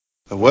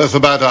They're worth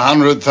about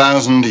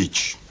 100,000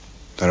 each.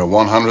 There are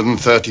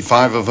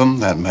 135 of them.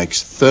 That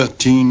makes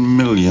 13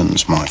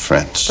 millions, my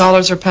friends.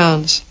 Dollars or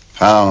pounds?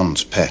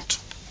 Pounds, pet.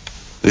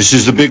 This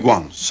is the big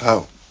one,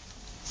 so.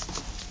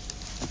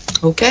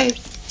 Okay.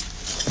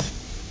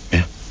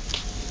 Yeah.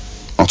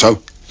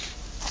 Otto?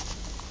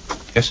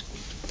 Yes?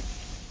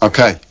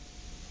 Okay.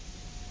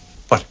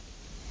 What?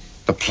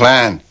 The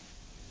plan.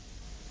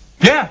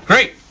 Yeah,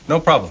 great. No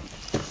problem.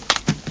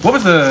 What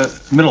was the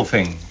middle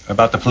thing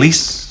about the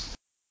police?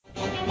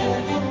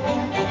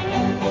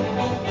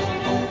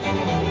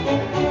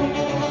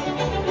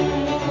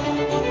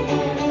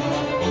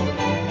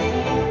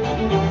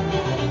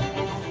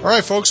 All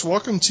right, folks,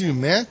 welcome to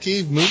Man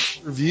Cave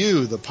Movie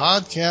Review, the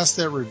podcast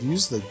that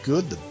reviews the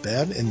good, the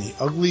bad, and the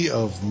ugly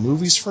of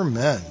movies for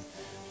men.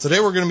 Today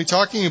we're going to be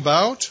talking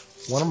about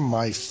one of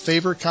my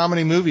favorite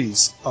comedy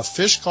movies, A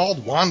Fish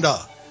Called Wanda.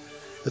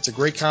 It's a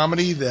great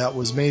comedy that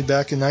was made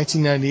back in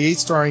 1998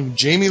 starring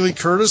Jamie Lee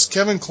Curtis,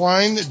 Kevin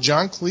Kline,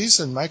 John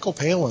Cleese, and Michael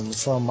Palin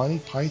from Monty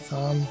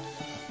Python...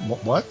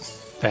 What?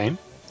 Fame.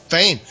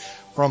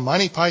 From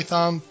Monty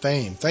Python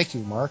fame. Thank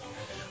you, Mark.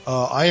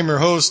 I am your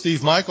host,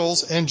 Steve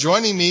Michaels, and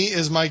joining me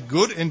is my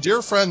good and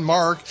dear friend,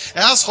 Mark,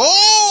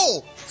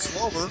 asshole!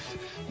 Slover.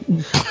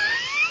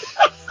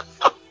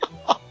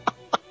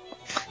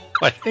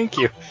 Why, thank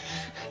you.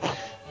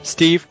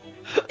 Steve,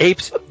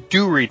 apes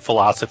do read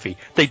philosophy.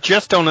 They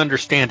just don't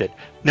understand it.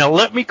 Now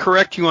let me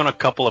correct you on a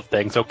couple of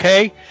things,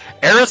 okay?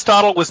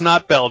 Aristotle was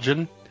not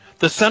Belgian.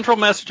 The central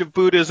message of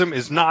Buddhism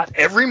is not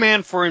every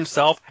man for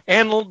himself,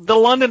 and the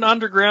London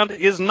Underground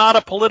is not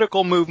a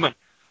political movement.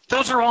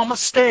 Those are all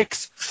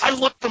mistakes. I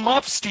looked them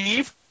up,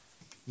 Steve.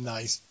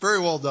 Nice. Very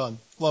well done.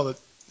 Love it.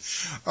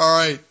 All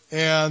right.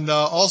 And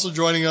also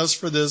joining us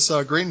for this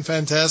great and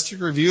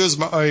fantastic review is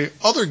my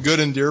other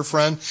good and dear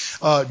friend,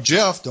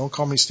 Jeff. Don't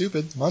call me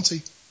stupid.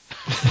 Muncie.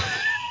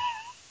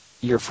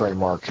 Your friend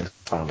Mark has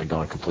finally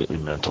gone completely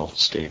mental,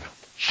 Steve.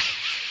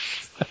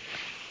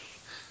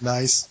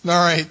 Nice. All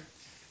right.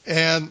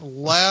 And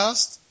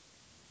last,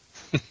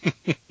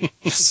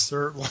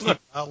 certainly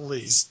not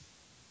least,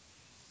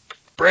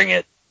 bring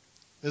it.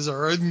 Is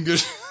our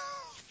good...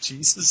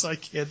 Jesus, I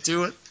can't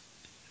do it.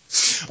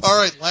 All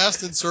right,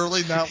 last and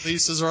certainly not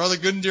least is our other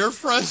good and dear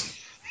friend.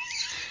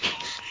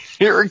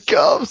 Here it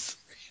comes.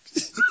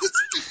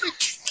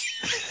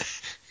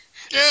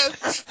 Dad,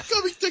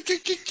 coming to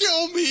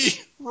kill me,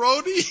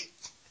 Rhodey.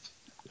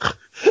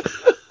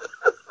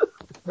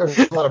 There's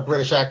a lot of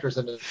British actors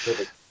in this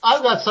movie.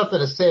 I've got something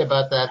to say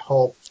about that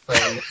whole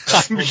thing.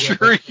 I'm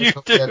sure you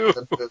do.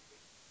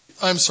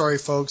 I'm sorry,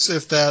 folks,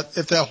 if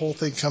that whole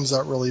thing comes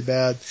out really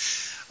bad.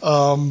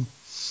 All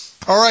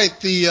right.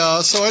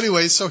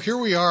 So here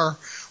we are.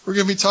 We're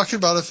going to be talking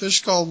about A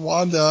Fish Called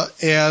Wanda,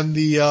 and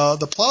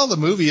the plot of the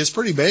movie is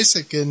pretty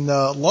basic. In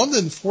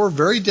London, 4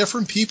 very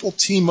different people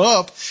team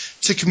up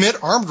to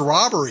commit armed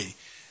robbery,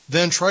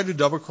 then try to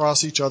double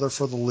cross each other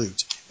for the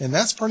loot. And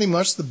that's pretty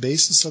much the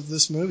basis of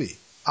this movie.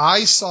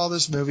 I saw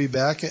this movie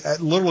back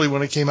literally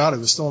when it came out. It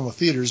was still in the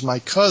theaters. My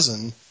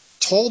cousin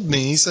told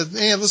me, he said,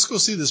 hey, let's go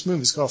see this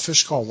movie. It's called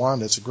Fish Called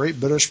Wanda. It's a great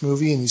British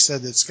movie, and he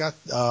said it's got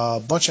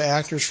a bunch of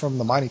actors from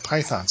the Monty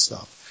Python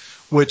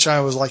stuff, which I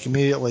was like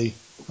immediately,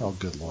 oh,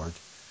 good Lord.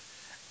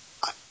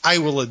 I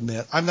will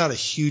admit, I'm not a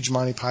huge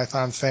Monty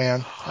Python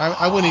fan.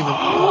 I wouldn't even,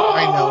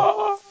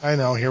 I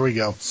know, here we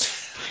go.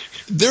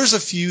 There's a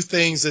few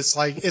things that's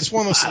like, it's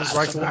one of those things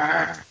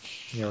right.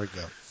 Here we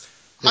go.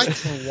 I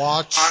can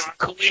watch.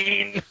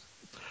 Clean.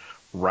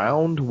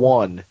 Round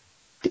 1.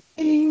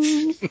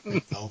 Ding.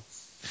 No.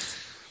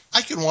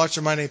 I can watch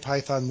a Monty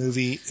Python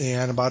movie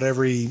and about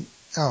every,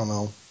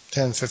 10,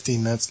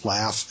 15 minutes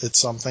laugh at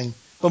something.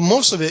 But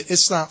most of it,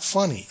 it's not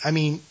funny. I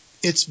mean,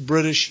 it's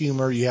British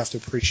humor. You have to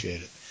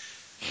appreciate it.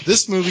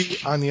 This movie,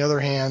 on the other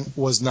hand,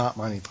 was not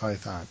Monty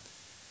Python.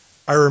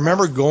 I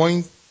remember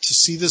going to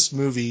see this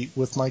movie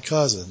with my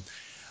cousin,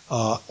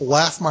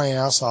 laughed my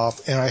ass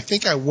off, and I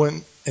think I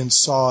went and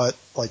saw it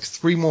like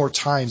 3 more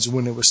times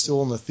when it was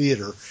still in the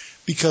theater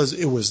because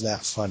it was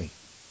that funny.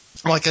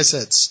 Like I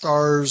said,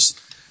 stars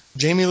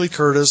Jamie Lee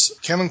Curtis,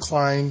 Kevin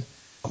Kline,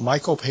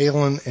 Michael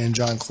Palin, and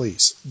John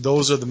Cleese.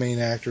 Those are the main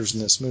actors in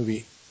this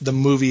movie. The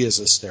movie is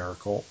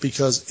hysterical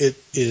because it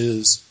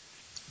is,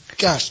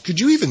 gosh, could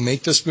you even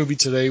make this movie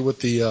today with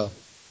the,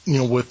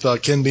 with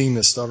Ken being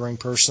the stuttering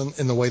person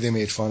and the way they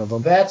made fun of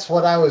him? That's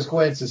what I was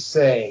going to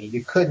say.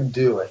 You couldn't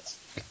do it.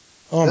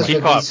 Oh, this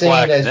would be seen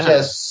as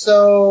just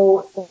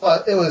so,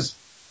 it was,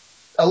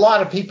 a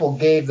lot of people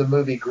gave the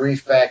movie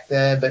grief back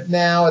then, but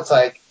now it's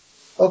like,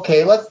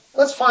 okay,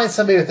 let's find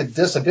somebody with a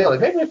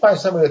disability. Maybe we find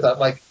somebody with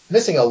like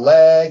missing a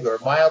leg or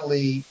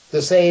mildly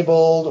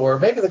disabled, or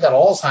maybe they got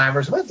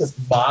Alzheimer's. Let's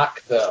just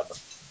mock them.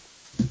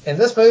 In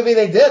this movie,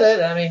 they did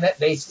it. I mean,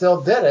 they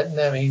still did it. And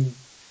I mean,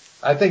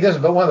 I think this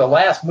is one of the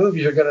last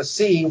movies you're going to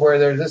see where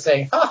they're just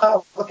saying, "Ha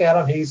ha, look at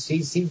him.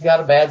 He's got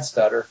a bad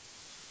stutter."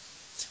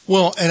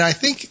 Well, and I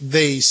think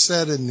they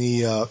said in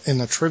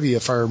the trivia,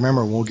 if I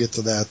remember, we'll get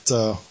to that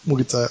a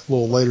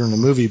little later in the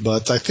movie,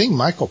 but I think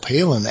Michael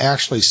Palin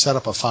actually set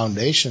up a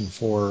foundation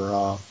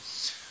for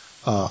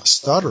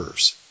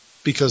stutters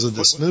because of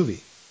this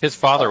movie. His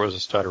father was a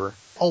stutterer.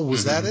 Oh,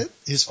 was that it?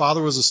 His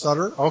father was a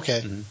stutterer?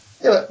 Okay. Mm-hmm.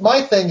 Yeah,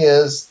 my thing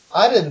is,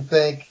 I didn't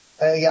think,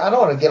 I don't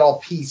want to get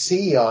all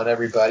PC on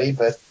everybody,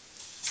 but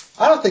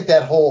I don't think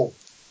that whole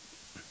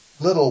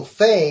little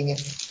thing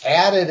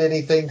added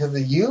anything to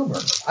the humor.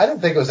 I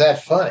didn't think it was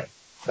that funny.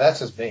 That's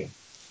just me.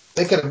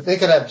 They could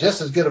have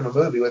just as good of a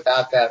movie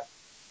without that,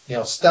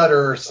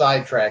 stutter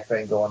sidetrack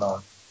thing going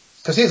on.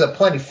 Because he's a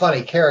plenty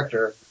funny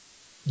character,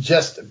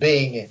 just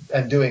being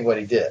and doing what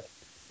he did.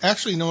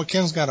 Actually,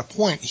 Ken's got a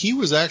point. He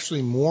was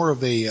actually more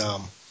of a,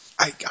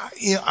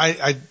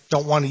 I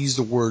don't want to use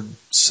the word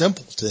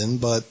simpleton,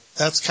 but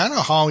that's kind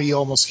of how he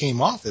almost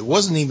came off. It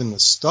wasn't even the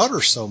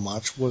stutter so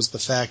much, was the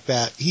fact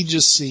that he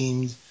just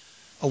seemed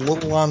a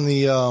little on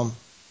the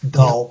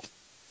dull.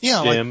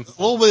 Yeah, dim. Like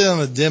a little bit on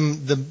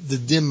the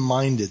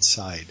dim-minded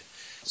side.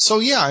 So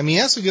yeah,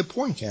 that's a good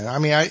point, Ken.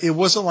 It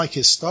wasn't like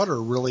his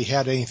stutter really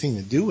had anything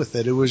to do with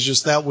it. It was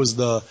just that was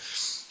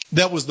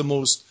the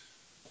most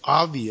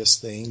obvious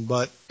thing,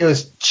 but it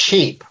was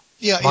cheap.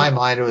 Yeah, in my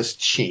mind, it was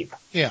cheap.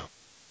 Yeah.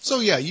 So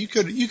yeah, you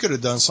could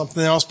have done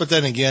something else, but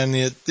then again,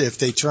 if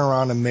they turn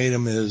around and made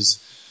him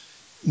as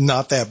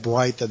not that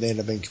bright, then they'd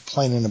have been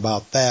complaining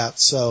about that.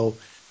 So,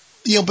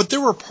 but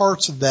there were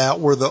parts of that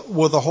where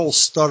the whole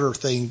stutter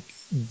thing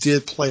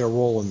did play a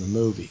role in the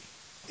movie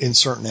in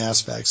certain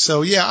aspects.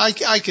 So yeah,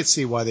 I could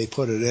see why they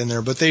put it in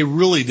there, but they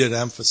really did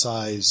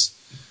emphasize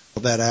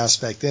that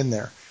aspect in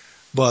there.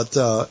 But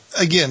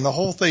again, the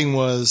whole thing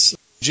was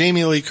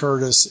Jamie Lee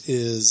Curtis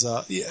is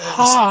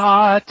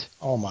hot.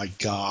 Oh my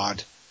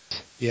God.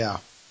 Yeah.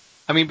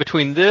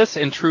 Between this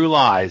and True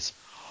Lies.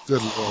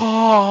 Good Lord.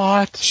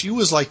 Hot. She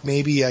was like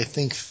maybe, I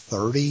think,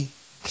 30.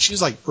 She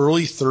was like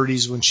early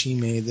 30s when she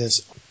made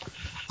this.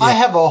 Yeah. I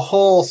have a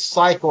whole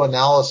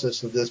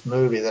psychoanalysis of this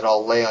movie that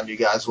I'll lay on you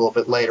guys a little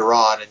bit later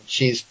on, and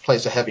she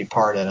plays a heavy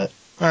part in it.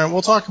 All right,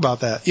 we'll talk about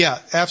that. Yeah,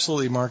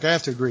 absolutely, Mark. I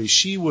have to agree.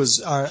 She was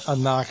a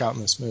knockout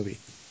in this movie.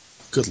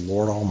 Good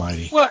Lord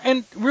Almighty. Well,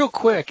 and real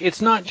quick,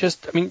 it's not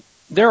just,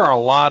 there are a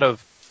lot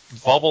of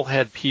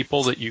bubblehead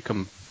people that you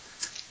can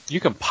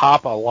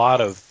pop a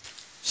lot of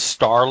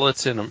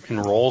starlets in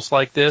roles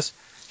like this.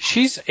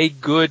 She's a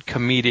good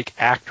comedic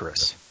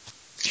actress.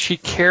 She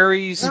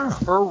carries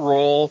her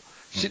role.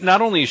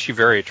 Not only is she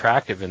very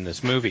attractive in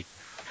this movie,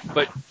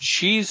 but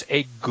she's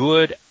a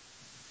good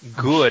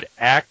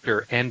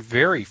actor and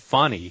very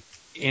funny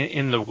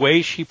in the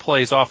way she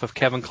plays off of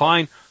Kevin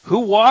Kline, who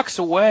walks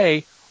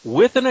away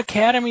with an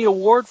Academy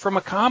Award from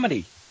a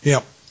comedy.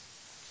 Yep.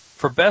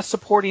 For Best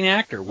Supporting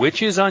Actor,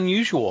 which is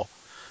unusual.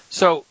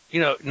 So,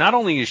 not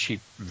only is she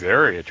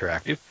very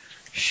attractive,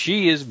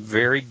 she is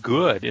very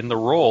good in the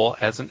role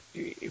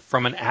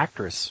from an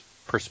actress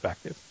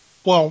perspective.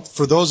 Well,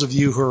 for those of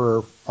you who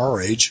are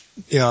our age,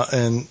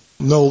 and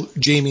know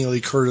Jamie Lee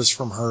Curtis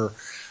from her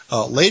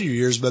later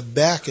years, but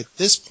back at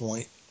this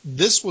point,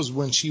 this was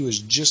when she was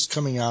just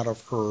coming out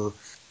of her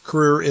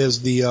career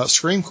as the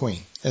Scream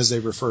Queen, as they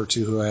refer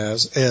to her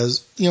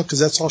as because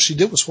that's all she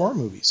did was horror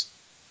movies.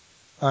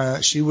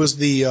 She was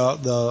the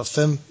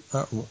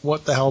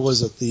what the hell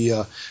was it?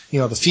 The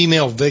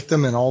female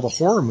victim in all the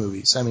horror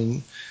movies.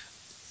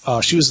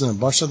 She was in a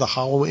bunch of the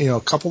Halloween, a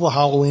couple of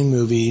Halloween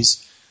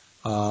movies.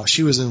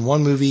 She was in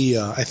one movie,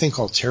 I think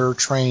called Terror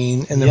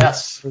Train. And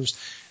yes.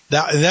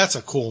 That's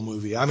a cool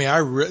movie.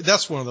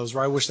 That's one of those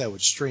where I wish that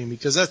would stream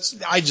because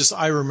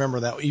I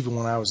remember that even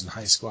when I was in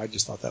high school. I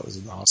just thought that was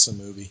an awesome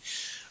movie.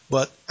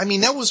 But,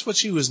 that was what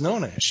she was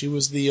known as. She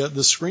was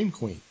the Scream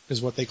Queen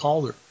is what they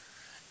called her.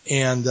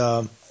 And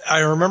I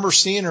remember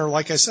seeing her,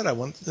 like I said, I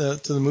went to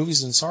the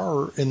movies and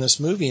saw her in this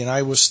movie, and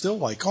I was still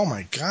like, oh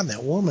my God,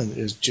 that woman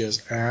is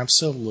just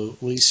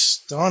absolutely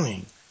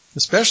stunning.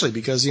 Especially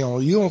because, you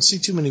don't see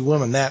too many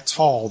women that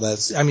tall.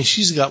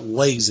 She's got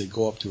legs that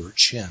go up to her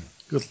chin.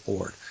 Good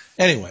Lord.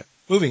 Anyway,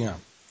 moving on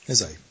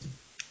as I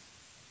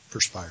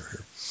perspire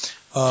here.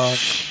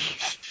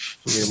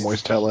 Need a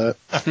moist towelette.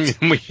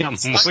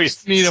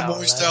 Need a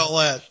moist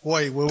towelette.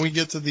 Boy, when we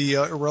get to the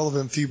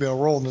irrelevant female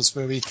role in this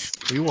movie,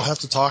 we will have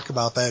to talk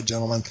about that,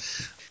 gentlemen.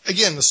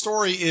 Again, the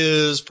story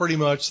is pretty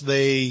much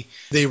they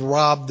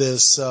rob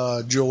this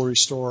jewelry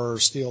store,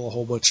 steal a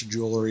whole bunch of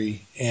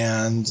jewelry,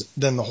 and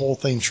then the whole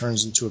thing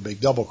turns into a big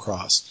double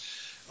cross.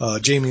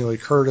 Jamie Lee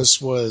Curtis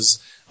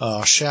was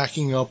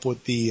shacking up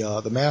with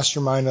the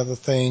mastermind of the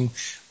thing,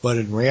 but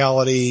in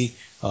reality,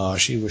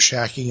 she was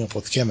shacking up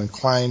with Kevin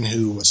Kline,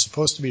 who was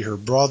supposed to be her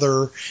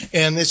brother,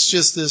 and it's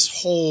just this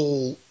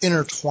whole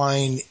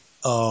intertwined,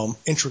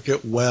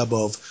 intricate web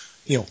of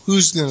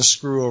who's going to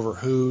screw over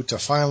who to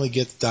finally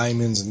get the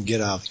diamonds and get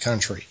out of the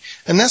country.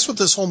 And that's what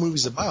this whole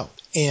movie's about.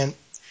 And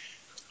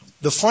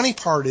the funny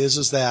part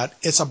is that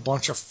it's a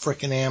bunch of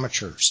frickin'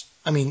 amateurs.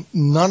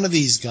 None of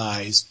these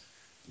guys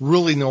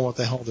really know what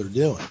the hell they're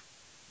doing.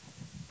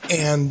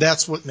 And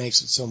that's what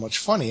makes it so much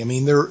funny.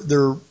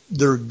 They're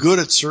good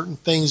at certain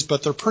things,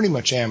 but they're pretty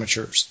much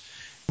amateurs.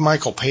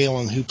 Michael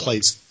Palin, who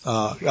plays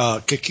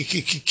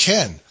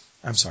Ken,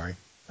 I'm sorry,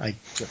 I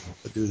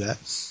couldn't do that.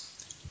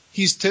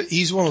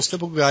 He's one of those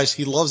typical guys.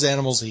 He loves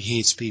animals. He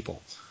hates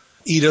people.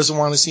 He doesn't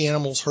want to see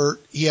animals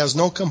hurt. He has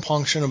no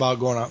compunction about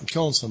going out and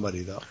killing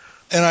somebody, though.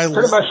 And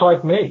Pretty much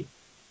like me.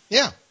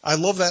 Yeah, I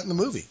love that in the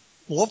movie.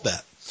 Love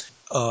that.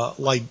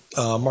 Like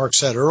Mark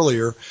said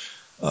earlier,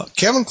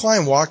 Kevin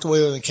Kline walked away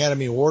with an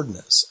Academy Award in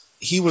this.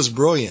 He was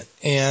brilliant.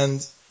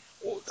 And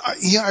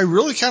I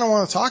really kind of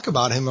want to talk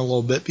about him a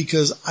little bit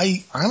because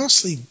I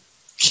honestly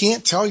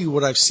can't tell you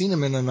what I've seen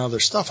him in other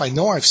stuff. I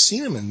know I've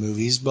seen him in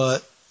movies,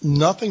 but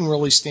nothing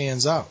really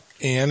stands out.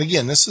 And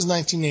again, this is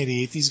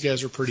 1988. These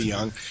guys are pretty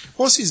young.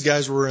 Most of these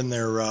guys were in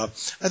their, I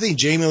think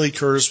Jamie Lee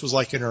Curtis was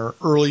like in her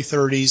early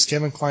 30s.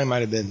 Kevin Kline might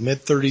have been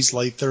mid 30s,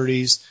 late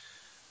 30s.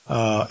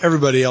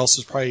 Everybody else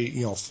is probably,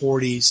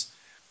 40s.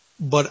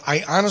 But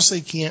I honestly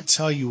can't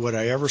tell you what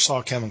I ever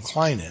saw Kevin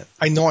Kline in.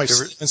 I know I've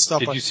seen stuff.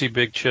 Did you see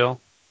Big Chill?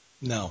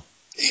 No.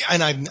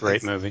 And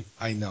Great movie.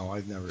 I know.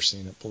 I've never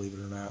seen it, believe it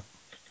or not.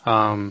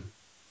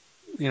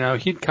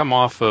 He'd come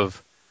off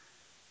of,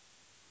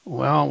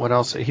 well, what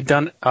else? He'd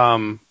done,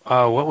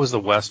 what was the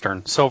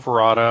Western?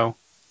 Silverado.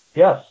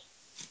 Yes.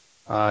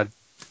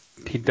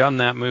 He'd done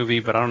that movie,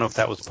 but I don't know if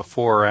that was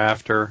before or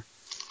after.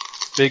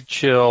 Big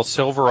Chill,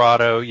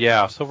 Silverado.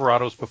 Yeah,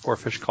 Silverado was before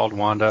Fish Called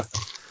Wanda.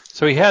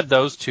 So he had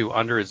those two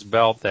under his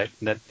belt that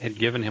had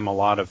given him a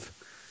lot of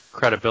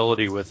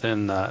credibility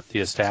within the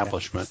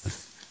establishment.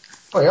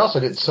 Well, he also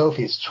did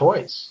Sophie's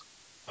Choice.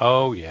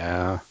 Oh,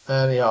 yeah.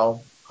 And,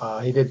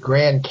 he did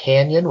Grand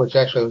Canyon, which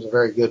actually was a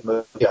very good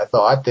movie. I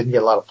thought didn't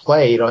get a lot of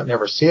play. You don't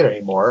never see it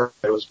anymore.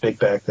 It was big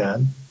back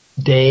then.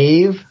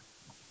 Dave.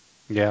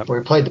 Yeah.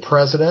 Where he played the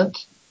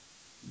president.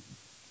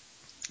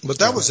 But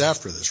that was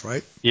after this,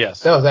 right?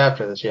 Yes. That was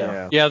after this,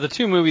 yeah. Yeah, the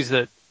two movies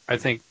that I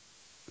think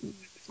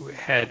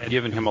had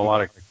given him a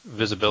lot of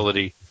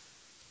visibility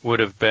would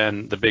have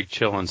been The Big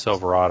Chill and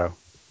Silverado.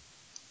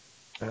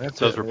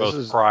 Those were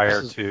both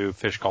prior to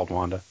Fish Called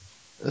Wanda.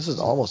 This is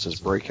almost his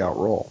breakout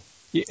role.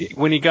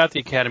 When he got the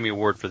Academy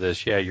Award for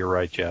this, yeah, you're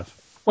right, Jeff.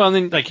 Well, and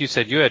then, like you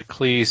said, you had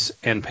Cleese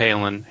and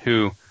Palin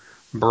who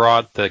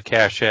brought the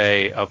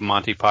cachet of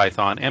Monty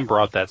Python and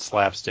brought that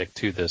slapstick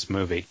to this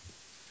movie.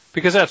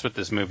 Because that's what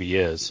this movie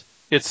is.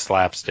 It's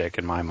slapstick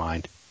in my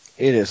mind.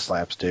 It is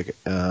slapstick,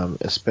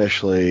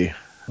 especially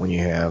when you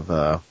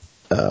have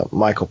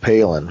Michael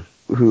Palin,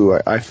 who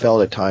I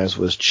felt at times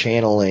was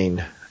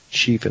channeling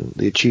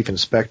the chief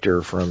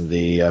inspector from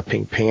the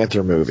Pink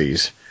Panther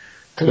movies.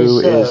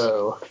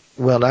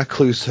 Well, not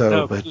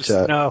Clouseau, but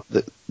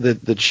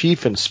the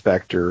chief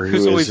inspector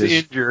who's always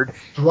injured.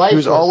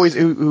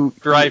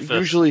 Dreyfus.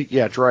 Usually,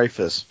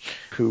 Dreyfus,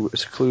 who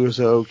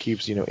Clouseau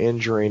keeps,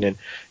 injuring and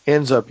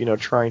ends up,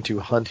 trying to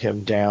hunt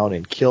him down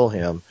and kill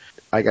him.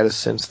 I got a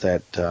sense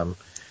that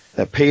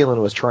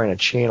Palin was trying to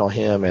channel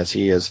him as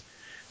he is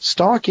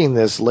stalking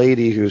this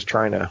lady who's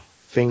trying to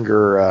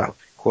finger,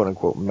 quote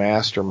unquote,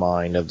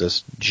 mastermind of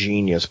this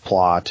genius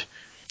plot.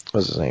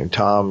 What's his name?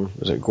 Tom,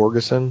 was it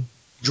Gorgeson?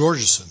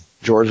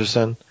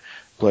 Georgeson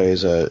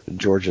plays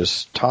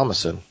Georges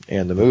Thomason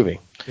in the movie.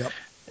 Yep.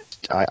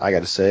 I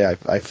got to say,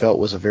 I felt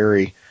was a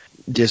very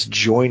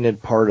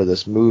disjointed part of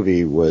this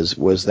movie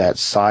was that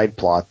side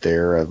plot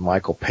there of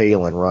Michael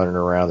Palin running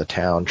around the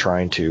town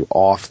trying to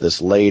off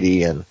this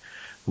lady in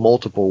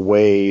multiple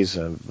ways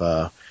and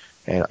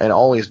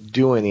all he's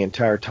doing the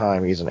entire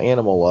time, he's an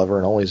animal lover,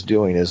 and all he's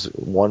doing is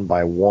one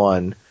by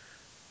one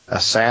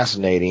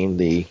assassinating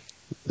the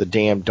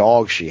damn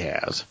dog she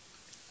has.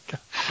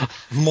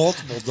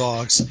 Multiple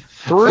dogs.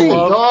 3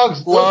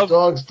 dogs. Those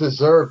dogs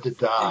deserve to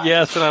die.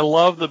 Yes, and I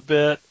love the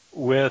bit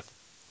with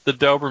the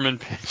Doberman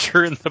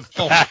picture in the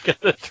back of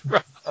the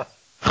truck.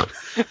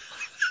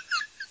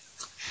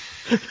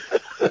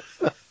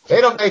 They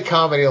don't make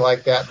comedy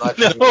like that much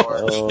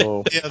anymore.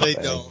 Oh, yeah, they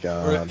don't.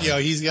 God.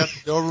 He's got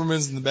the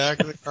Dobermans in the back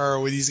of the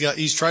car.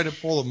 He's trying to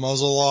pull the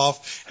muzzle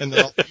off, and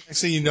then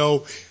next thing you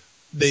know,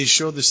 they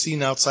show the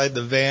scene outside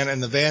the van,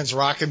 and the van's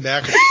rocking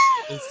back.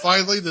 And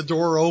finally, the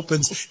door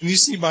opens, and you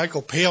see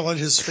Michael Palin.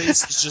 His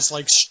face is just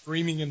like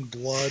streaming in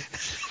blood,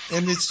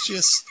 and it's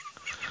just.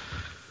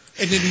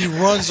 And then he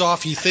runs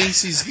off. He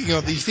thinks he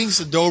thinks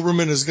the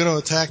Doberman is going to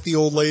attack the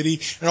old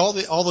lady, and all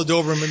the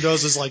Doberman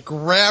does is like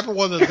grab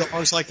one of the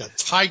dogs like a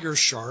tiger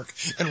shark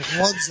and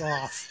runs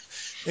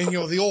off. And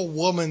the old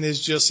woman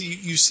is just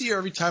you see her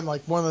every time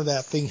like one of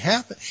that thing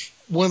happens.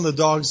 One of the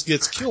dogs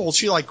gets killed,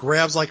 she like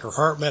grabs like her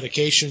heart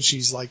medication.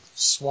 She's like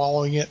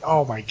swallowing it.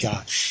 Oh my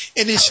God.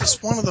 And it's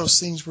just one of those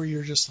things where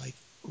you're just like,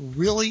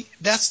 really?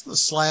 That's the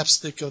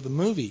slapstick of the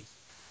movie.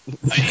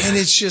 And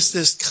it's just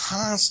this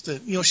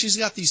constant, she's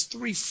got these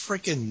 3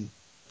 freaking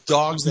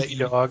dogs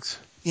dogs.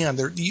 Yeah,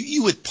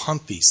 you would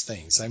punt these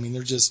things. I mean,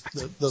 they're just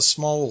the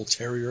small little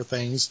terrier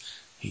things.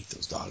 I hate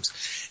those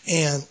dogs.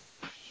 And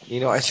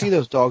I see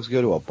those dogs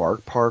go to a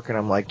bark park, and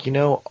I'm like,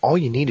 all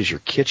you need is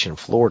your kitchen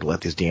floor to let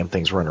these damn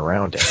things run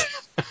around in.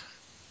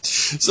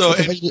 So what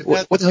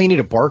the hell you need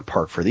a bark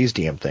park for these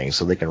damn things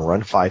so they can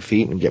run 5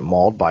 feet and get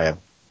mauled by a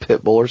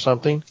pit bull or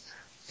something?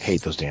 I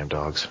hate those damn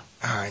dogs.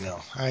 I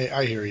know.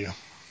 I hear you.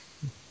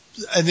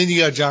 And then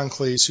you got John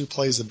Cleese, who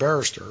plays the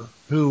barrister,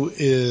 who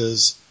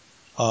is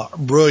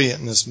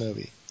brilliant in this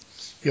movie.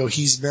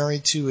 He's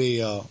married to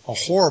a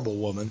horrible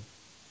woman,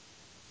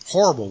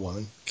 Horrible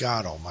woman.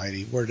 God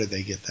almighty, where did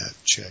they get that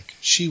chick?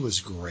 She was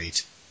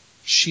great.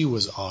 She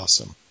was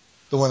awesome.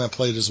 The one that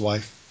played his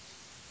wife.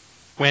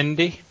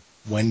 Wendy.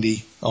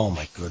 Oh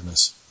my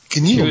goodness.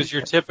 She was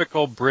your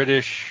typical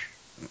British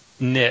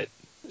nit.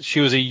 She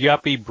was a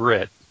yuppie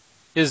Brit.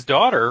 His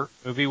daughter,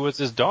 movie was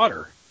his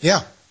daughter.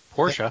 Yeah.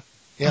 Portia.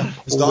 Yeah.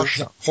 His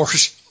daughter.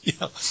 Portia.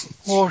 Yeah.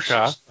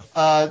 Portia.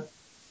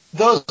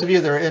 Those of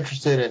you that are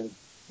interested in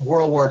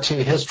World War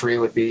II history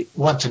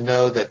want to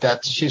know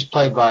that she's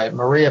played by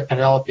Maria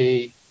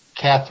Penelope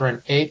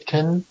Catherine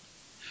Aitken,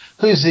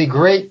 who's the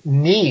great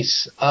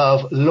niece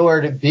of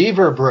Lord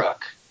Beaverbrook.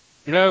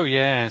 Oh,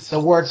 yes. The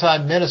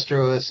wartime minister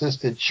who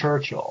assisted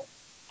Churchill.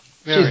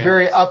 Very She's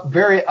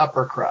very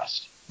upper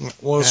crust.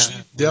 Well, she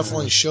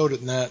definitely showed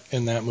it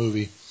in that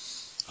movie.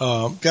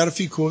 Got a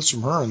few quotes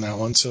from her in that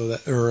one,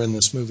 in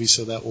this movie,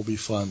 so that will be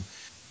fun.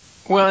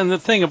 Well, and the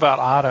thing about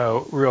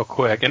Otto, real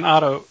quick, and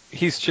Otto,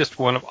 he's just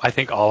one of, I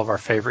think, all of our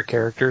favorite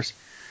characters,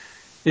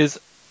 is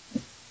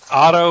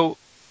Otto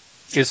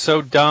is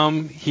so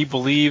dumb, he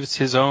believes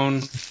his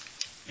own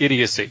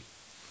idiocy.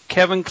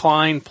 Kevin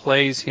Kline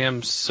plays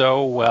him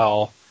so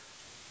well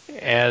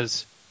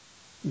as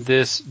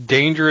this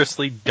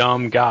dangerously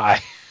dumb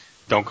guy.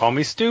 Don't call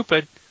me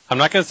stupid. I'm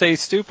not going to say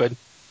he's stupid.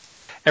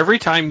 Every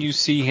time you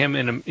see him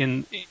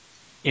in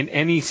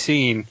any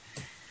scene,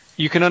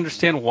 you can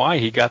understand why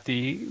he got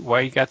the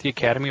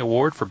Academy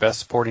Award for Best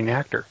Supporting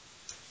Actor.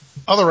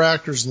 Other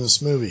actors in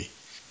this movie.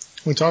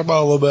 We talked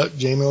about a little bit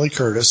Jamie Lee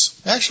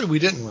Curtis. Actually, we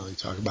didn't really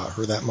talk about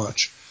her that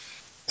much.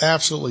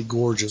 Absolutely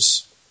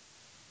gorgeous.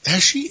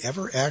 Has she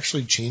ever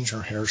actually changed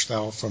her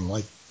hairstyle from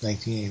like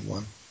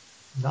 1981?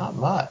 Not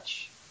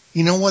much.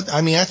 You know what?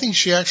 I mean, I think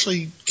she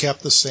actually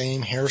kept the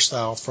same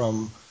hairstyle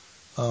from.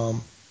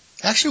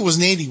 Actually, it was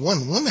in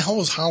 81. When the hell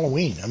was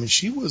Halloween? I mean,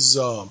 she was.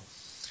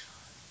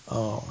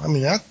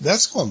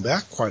 That's going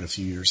back quite a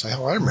few years. I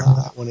remember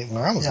that when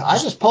I was. Yeah, I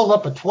just pulled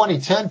up a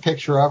 2010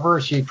 picture of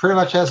her. She pretty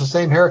much has the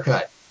same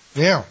haircut.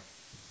 Yeah,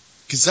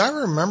 because I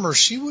remember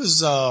she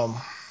was. Oh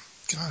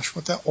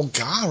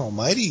God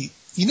Almighty!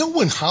 You know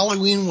when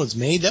Halloween was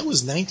made? That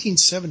was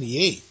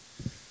 1978.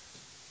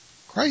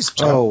 Christ.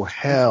 Oh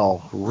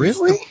hell!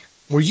 Really?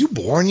 Were you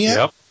born yet?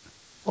 Yep.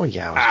 Oh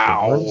yeah,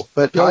 I was born.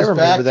 But Goes I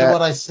remember back that. to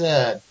what I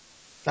said.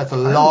 That's a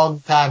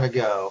long time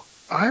ago.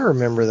 I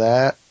remember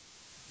that.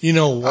 You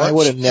know what? I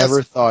would have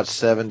never thought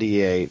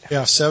 78.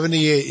 Yeah,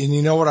 78. And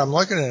you know what? I'm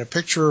looking at a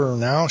picture of her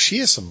now. She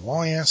has some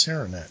long ass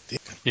hair in that.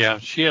 Yeah,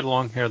 she had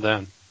long hair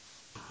then.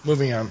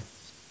 Moving on.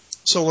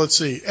 So let's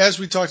see. As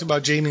we talked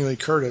about Jamie Lee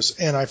Curtis,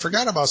 and I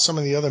forgot about some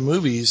of the other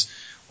movies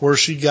where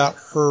she got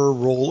her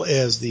role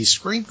as the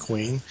Scream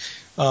Queen.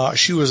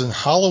 She was in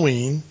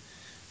Halloween.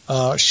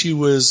 She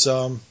was,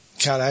 I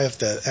have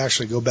to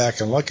actually go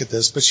back and look at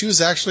this, but she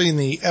was actually in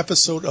the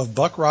episode of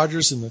Buck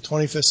Rogers in the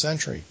 25th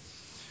Century.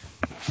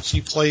 She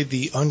played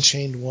the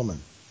Unchained Woman.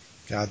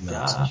 God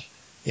knows. Gosh.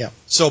 Yeah.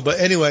 So, but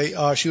anyway,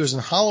 she was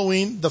in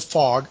Halloween, The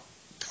Fog,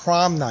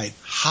 Prom Night.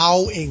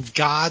 How in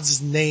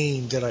God's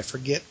name did I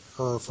forget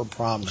her from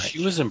Prom Night?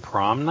 She was in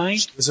Prom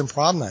Night? She was in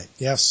Prom Night,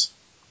 yes.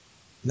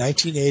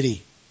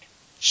 1980.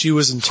 She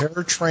was in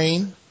Terror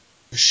Train.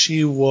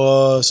 She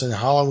was in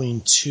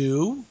Halloween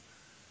 2.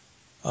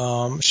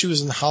 She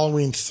was in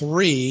Halloween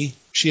 3.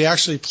 She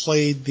actually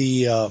played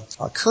the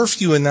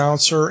curfew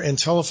announcer and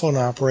telephone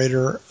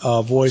operator,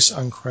 voice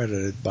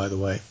uncredited, by the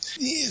way.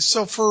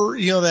 So for,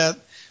 that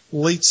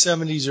late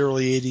 70s,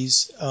 early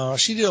 80s,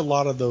 she did a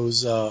lot of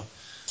those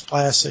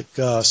classic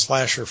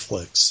slasher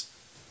flicks.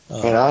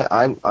 And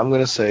I'm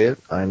going to say it.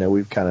 I know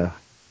we've kind of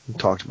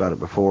talked about it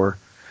before.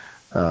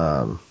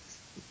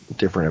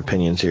 Different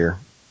opinions here.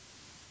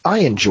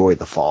 I enjoy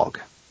The Fog.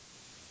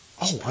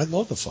 Oh, I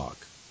love The Fog.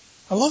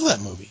 I love that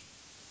movie.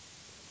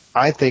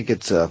 I think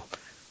it's a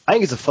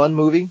fun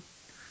movie.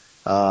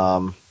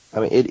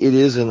 It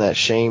is in that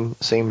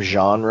same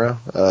genre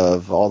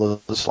of all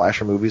the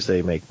slasher movies.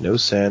 They make no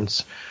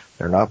sense.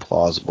 They're not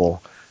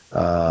plausible.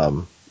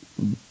 But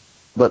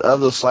of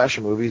the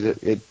slasher movies,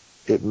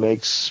 it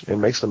makes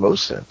the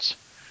most sense.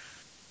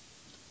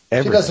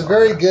 She does a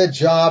very good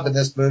job in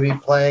this movie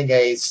playing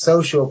a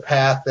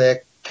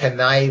sociopathic,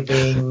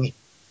 conniving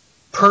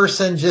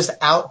person just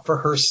out for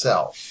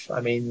herself.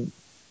 I mean,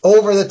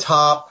 over the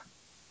top,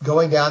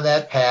 going down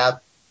that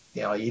path.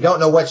 You don't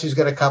know what she's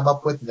going to come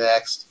up with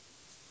next.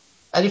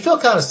 And you feel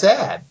kind of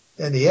sad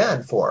in the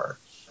end for her.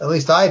 At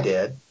least I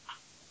did.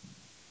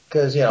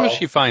 Because, Well,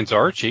 she finds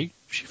Archie.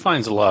 She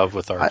finds love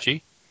with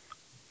Archie.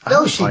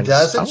 No, she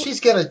doesn't. She's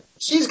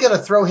gonna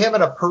throw him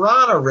in a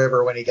piranha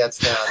river when he gets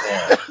down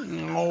there.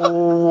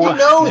 No, you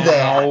know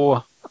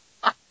that.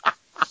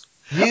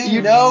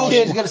 You know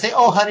she's gonna say,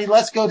 "Oh, honey,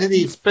 let's go to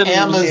the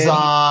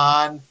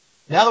Amazon."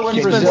 Now that we're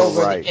in Brazil,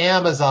 we're at the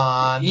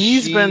Amazon.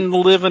 He's been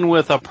living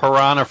with a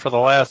piranha for the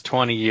last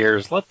 20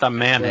 years. Let the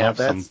man have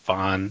some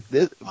fun.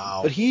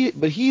 Wow. But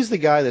he's the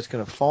guy that's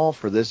going to fall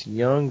for this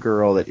young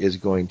girl that is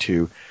going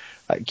to.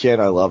 Ken,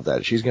 I love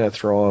that. She's going to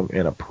throw him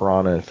in a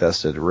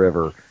piranha-infested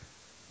river.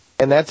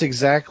 And that's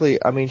exactly,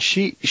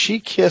 she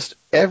kissed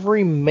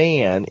every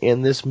man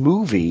in this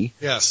movie.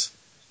 Yes.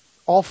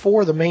 all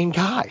four of the main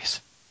guys.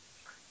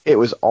 It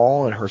was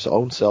all in her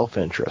own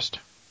self-interest.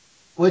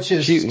 Which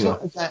is,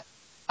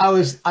 I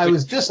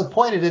was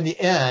disappointed in the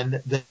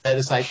end that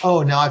it's like,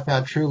 oh, now I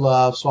found true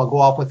love, so I'll go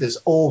off with this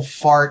old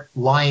fart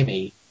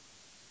Limey.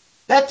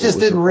 That just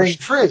didn't ring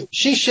true.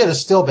 She should have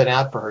still been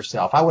out for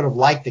herself. I would have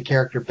liked the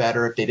character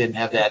better if they didn't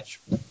have that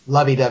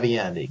lovey-dovey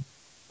ending.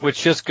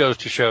 Which just goes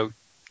to show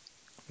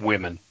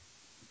women.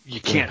 You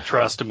can't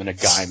trust them in a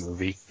guy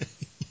movie.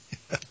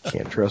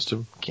 Can't trust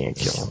him, can't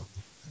kill him.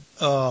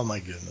 Oh, my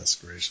goodness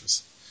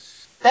gracious.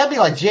 That'd be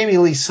like Jamie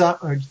Lee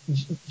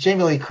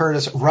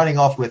Curtis running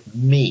off with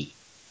me.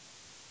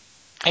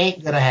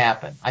 Ain't gonna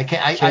happen. I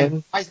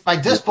can't. My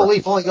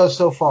disbelief only goes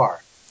so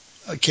far.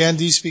 Ken,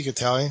 do you speak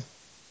Italian?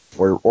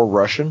 Or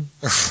Russian?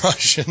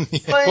 Russian.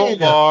 Yeah.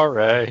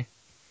 Volare.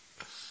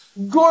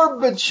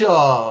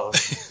 Gorbachev.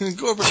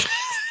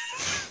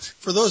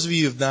 For those of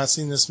you who have not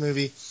seen this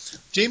movie,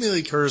 Jamie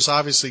Lee Curtis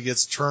obviously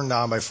gets turned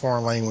on by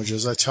foreign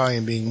languages,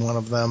 Italian being one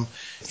of them.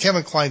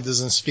 Kevin Kline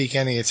doesn't speak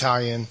any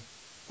Italian,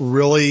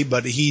 really,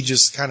 but he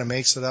just kind of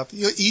makes it up.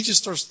 He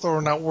just starts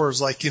throwing out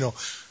words like,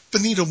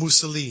 Benito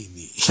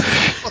Mussolini,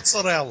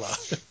 mozzarella,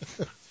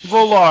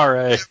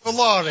 Volare.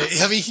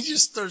 Volare. I mean, he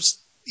just starts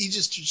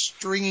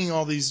stringing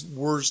all these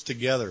words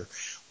together,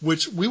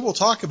 which we will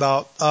talk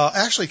about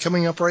actually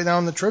coming up right now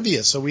in the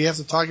trivia. So we have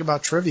to talk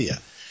about trivia.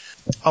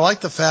 I like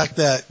the fact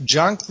that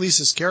John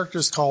Cleese's character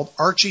is called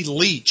Archie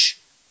Leach,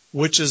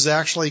 which is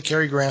actually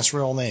Cary Grant's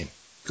real name.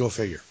 Go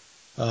figure.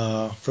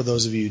 For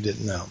those of you who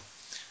didn't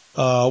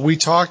know. We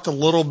talked a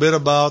little bit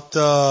about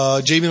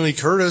Jamie Lee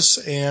Curtis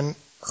and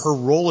her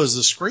role as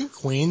the Scream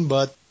Queen,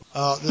 but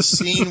the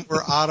scene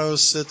where Otto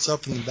sits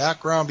up in the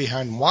background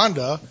behind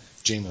Wanda,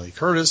 Jamie Lee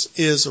Curtis,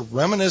 is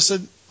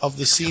reminiscent of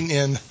the scene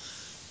in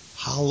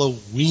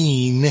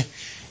Halloween,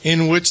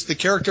 in which the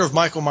character of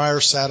Michael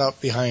Myers sat up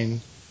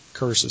behind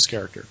Curtis's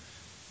character.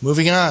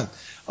 Moving on.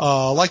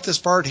 Like this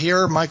part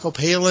here, Michael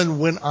Palin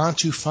went on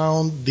to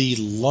found the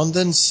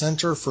London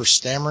Centre for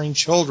Stammering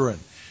Children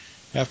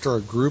after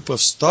a group of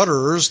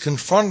stutterers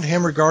confronted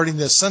him regarding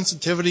the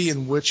sensitivity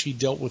in which he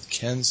dealt with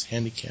Ken's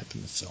handicap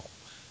in the film.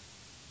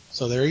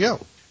 So there you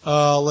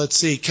go. Let's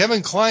see.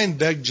 Kevin Kline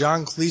begged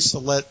John Cleese to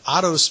let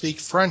Otto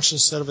speak French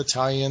instead of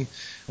Italian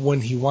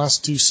when he wants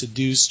to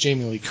seduce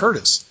Jamie Lee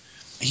Curtis.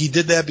 He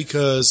did that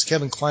because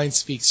Kevin Kline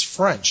speaks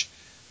French.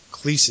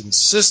 Cleese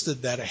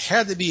insisted that it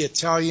had to be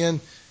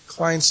Italian.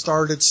 Kline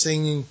started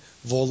singing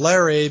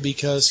Volare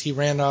because he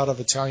ran out of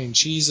Italian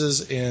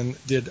cheeses and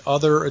did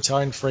other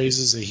Italian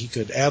phrases that he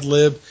could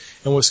ad-lib,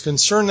 and was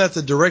concerned that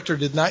the director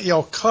did not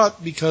yell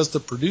cut because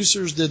the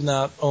producers did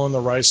not own the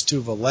rights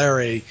to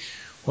Volare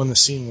when the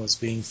scene was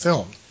being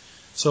filmed.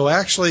 So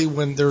actually,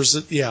 when there's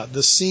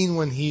the scene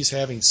when he's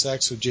having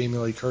sex with Jamie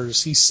Lee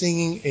Curtis, he's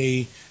singing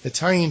a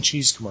Italian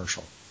cheese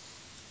commercial.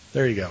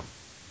 There you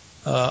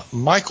go.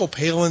 Michael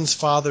Palin's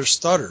father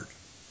stuttered.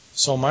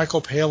 So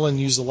Michael Palin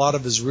used a lot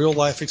of his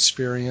real-life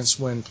experience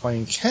when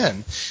playing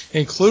Ken,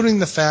 including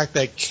the fact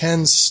that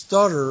Ken's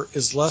stutter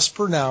is less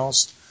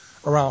pronounced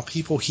around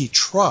people he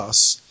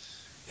trusts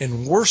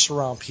and worse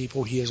around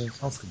people he isn't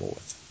comfortable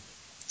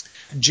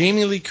with.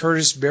 Jamie Lee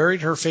Curtis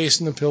buried her face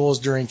in the pillows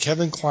during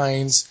Kevin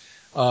Kline's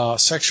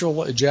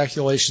sexual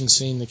ejaculation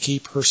scene to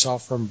keep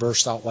herself from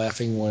burst out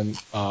laughing when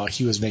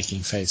he was making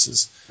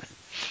faces.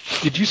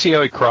 Did you see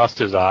how he crossed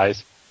his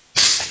eyes?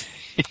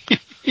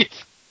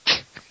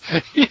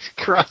 He's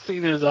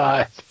crossing his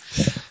eyes.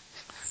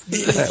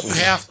 You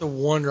have to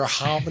wonder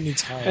how many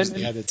times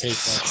they had to take that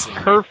scene.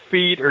 Her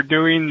feet are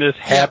doing this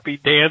happy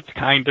dance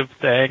kind of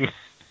thing.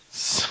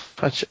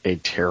 Such a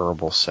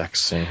terrible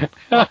sex scene.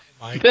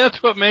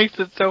 That's what makes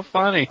it so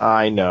funny.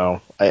 I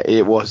know.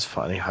 It was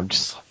funny. I'm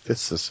just like,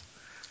 this is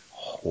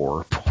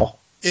horrible.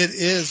 It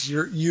is.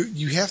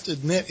 You have to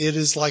admit it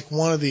is like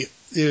one of the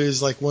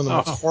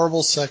most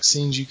horrible sex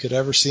scenes you could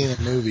ever see in a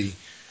movie.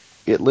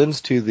 It lends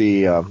to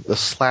the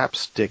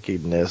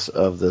slapstickiness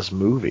of this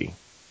movie.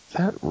 Is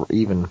that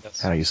even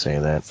how you say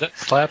that? Is that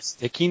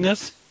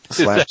slapstickiness?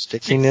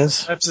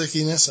 Slapstickiness.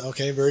 Slapstickiness.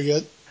 Okay, very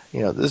good.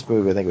 This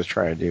movie I think was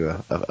trying to do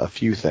a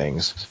few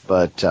things,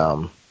 but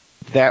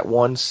that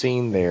one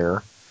scene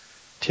there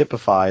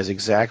typifies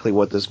exactly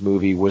what this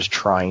movie was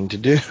trying to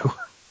do.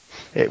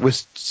 It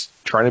was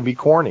trying to be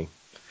corny,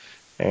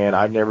 and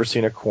I've never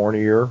seen a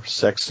cornier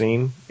sex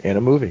scene in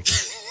a movie.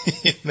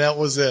 That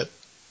was it.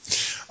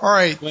 All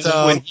right.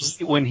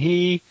 When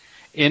he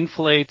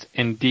inflates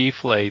and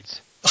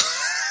deflates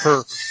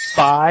her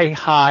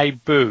thigh-high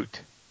boot.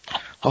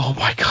 Oh,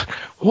 my God.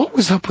 What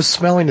was up with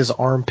smelling his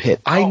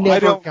armpit? I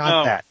never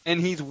got that. And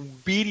he's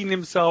beating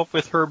himself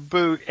with her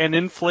boot and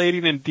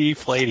inflating and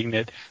deflating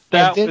it.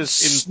 And then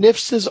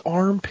sniffs his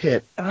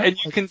armpit. And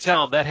you can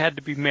tell that had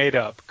to be made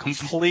up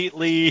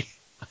completely.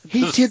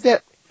 He did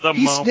that.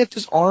 He sniffed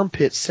his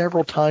armpit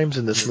several times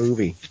in this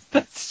movie.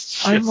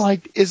 I'm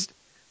like,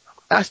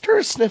 I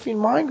started sniffing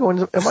mine going,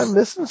 am I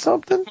missing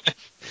something?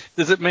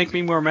 Does it make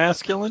me more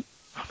masculine?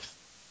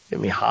 Get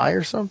me high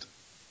or something?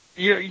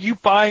 You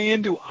buy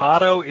into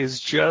Otto is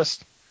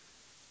just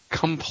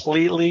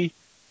completely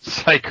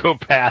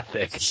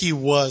psychopathic. He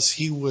was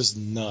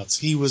nuts.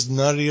 He was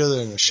nuttier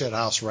than a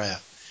shithouse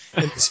rat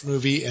in this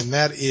movie, and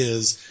that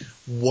is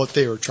what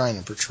they were trying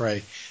to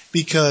portray.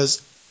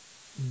 Because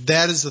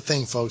that is the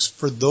thing, folks.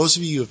 For those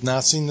of you who have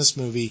not seen this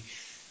movie,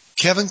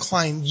 Kevin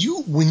Kline,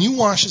 when you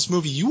watch this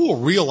movie, you will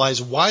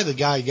realize why the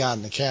guy got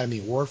an Academy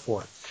Award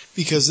for it.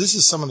 Because this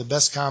is some of the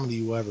best comedy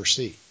you will ever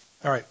see.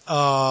 All right.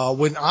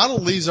 When Otto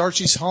leaves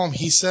Archie's home,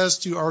 he says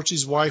to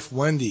Archie's wife,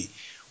 Wendy,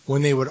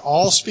 when they would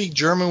all speak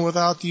German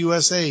without the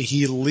USA,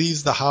 he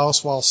leaves the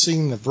house while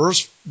singing the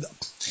first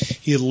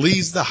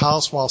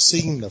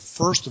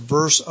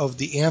verse of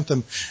the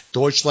anthem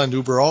Deutschland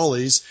über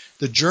alles.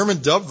 The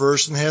German dub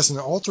version has an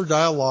altered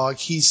dialogue.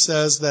 He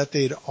says that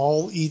they'd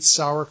all eat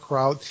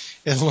sauerkraut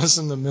and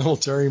listen to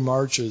military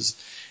marches.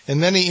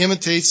 And then he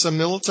imitates some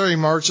military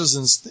marches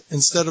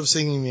instead of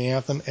singing the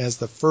anthem, as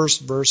the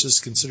first verse is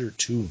considered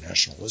too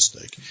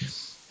nationalistic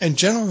and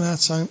generally not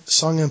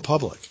sung in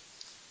public.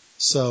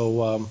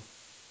 So,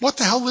 what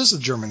the hell is the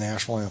German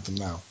national anthem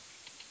now?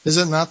 Is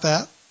it not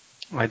that?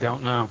 I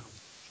don't know.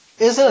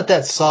 Isn't it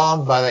that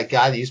song by that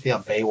guy that used to be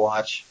on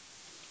Baywatch?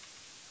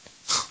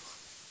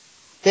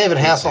 David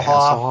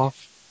Hasselhoff.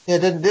 Yeah,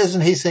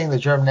 isn't he singing the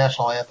German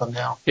national anthem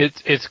now?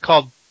 It's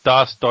called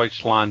Das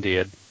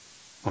Deutschlandied,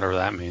 whatever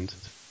that means.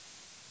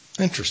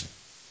 Interesting.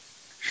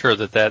 Sure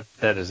that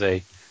is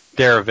a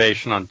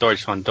derivation on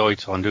Deutschland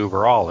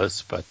über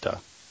alles, but...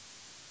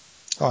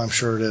 Oh, I'm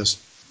sure it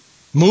is.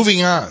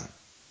 Moving on.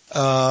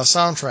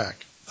 Soundtrack.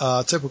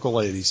 Typical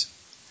 80s.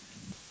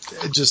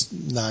 Just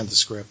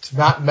nondescript.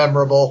 Not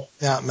memorable.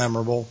 Not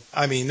memorable.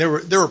 I mean, there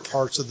were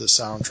parts of the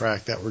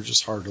soundtrack that were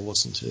just hard to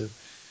listen to.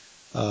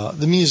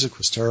 The music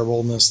was terrible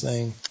in this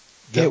thing.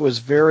 It was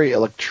very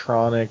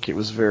electronic. It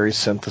was very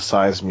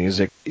synthesized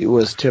music. It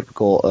was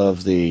typical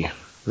of the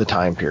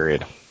time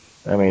period.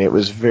 I mean, it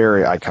was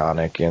very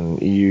iconic,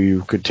 and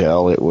you could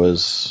tell it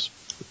was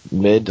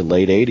mid to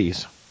late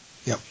 80s.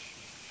 Yep.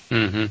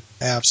 Mm-hmm.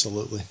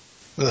 Absolutely.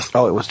 Ugh.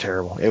 Oh, it was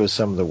terrible. It was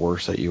some of the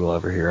worst that you will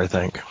ever hear, I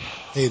think.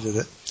 Hated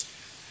it.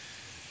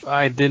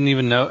 I didn't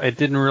even know. It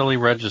didn't really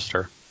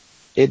register.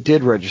 It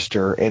did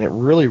register, and it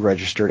really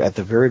registered at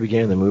the very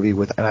beginning of the movie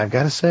with, and I've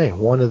got to say,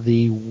 one of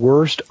the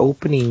worst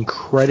opening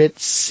credit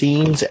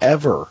scenes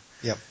ever.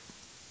 Yep.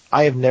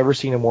 I have never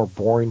seen a more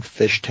boring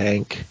fish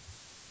tank,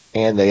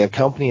 and the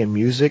accompanying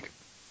music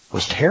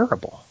was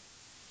terrible.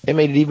 It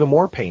made it even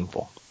more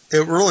painful.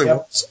 It really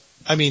was.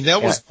 I mean,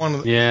 that was one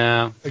of the...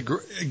 Yeah.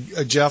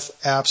 Jeff,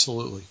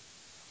 absolutely.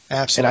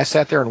 And I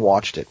sat there and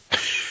watched it.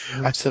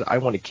 I said, I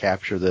want to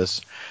capture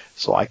this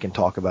so I can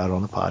talk about it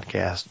on the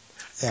podcast.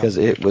 Because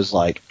it was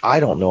like, I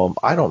don't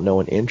know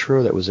an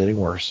intro that was any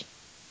worse.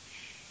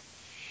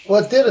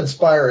 Well, it did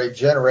inspire a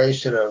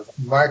generation of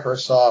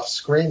Microsoft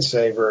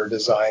screensaver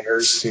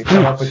designers to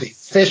come up with the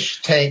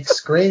fish tank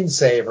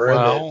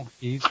screensaver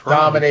that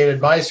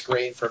dominated my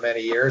screen for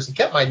many years and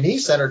kept my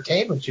niece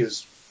entertained when she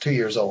was 2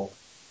 years old.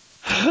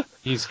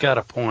 He's got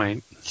a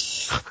point.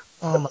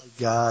 Oh my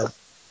God.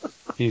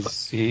 You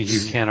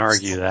can't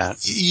argue that.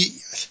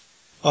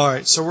 All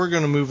right, so we're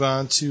going to move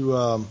on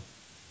to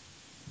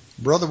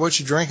Brother, what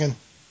you drinking?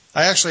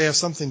 I actually have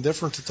something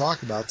different to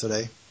talk about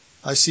today.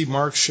 I see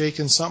Mark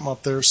shaking something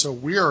up there, so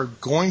we are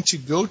going to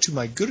go to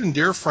my good and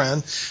dear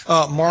friend,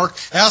 Mark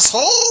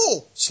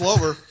Asshole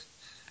Slover.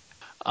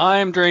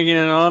 I'm drinking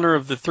in honor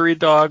of the 3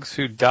 dogs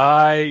who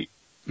die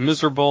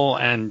miserable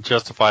and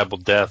justifiable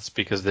deaths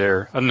because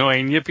they're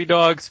annoying yippy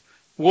dogs.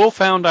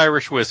 Wolfhound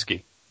Irish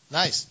Whiskey.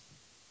 Nice.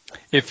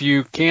 If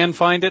you can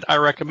find it, I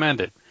recommend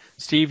it.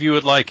 Steve, you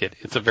would like it.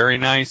 It's a very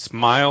nice,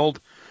 mild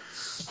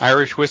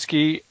Irish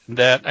whiskey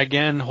that,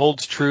 again,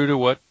 holds true to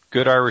what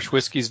good Irish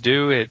whiskeys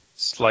do.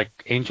 It's like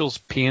angels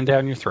peeing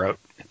down your throat.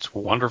 It's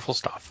wonderful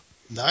stuff.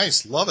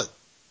 Nice. Love it.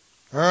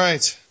 All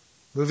right.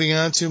 Moving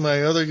on to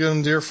my other good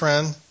and dear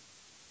friend,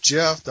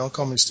 Jeff. Don't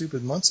call me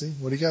stupid, Muncie.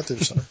 What do you got there,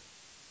 son?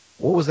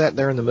 What was that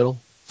there in the middle?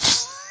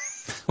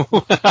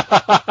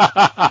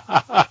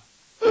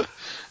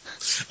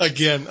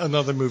 Again,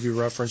 another movie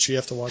reference. You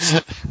have to watch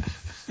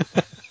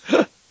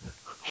it.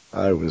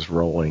 I was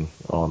rolling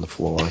on the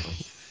floor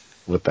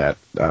with that.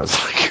 I was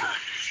like,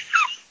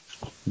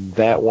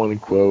 that one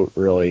quote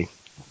really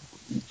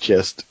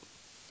just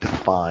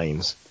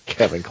defines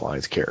Kevin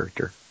Kline's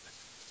character.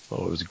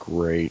 Oh, it was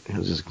great. It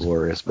was just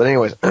glorious. But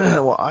anyways,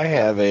 well, I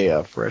have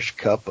a fresh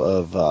cup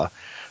of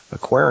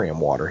aquarium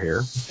water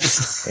here.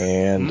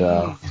 And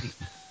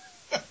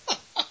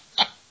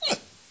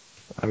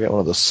I've got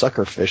one of the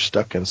sucker fish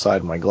stuck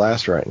inside my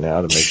glass right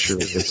now to make sure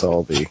it gets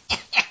all the...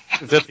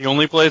 Is that the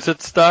only place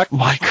it's stuck?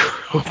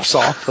 Microbes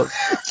off of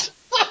it.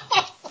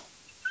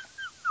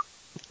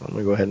 I'm going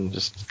to go ahead and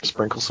just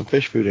sprinkle some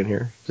fish food in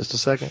here. Just a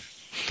second.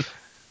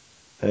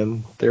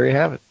 And there you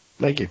have it.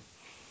 Thank you.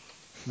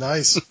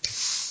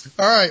 Nice.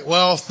 All right.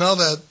 Well, now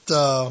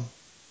that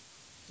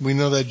we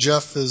know that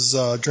Jeff is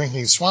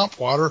drinking swamp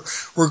water,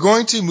 we're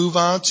going to move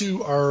on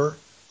to our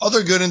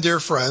other good and dear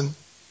friend.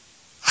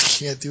 I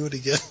can't do it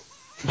again.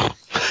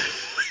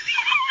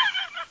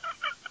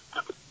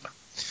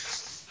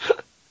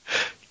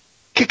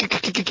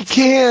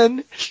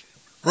 Ken.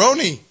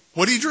 Roni,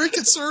 what are you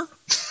drinking, sir?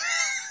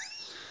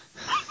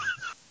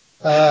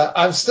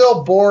 I'm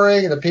still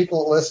boring, and the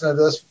people that listen to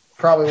this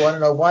probably want to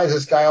know, why is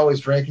this guy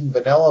always drinking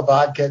vanilla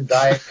vodka and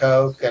Diet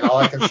Coke? And all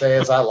I can say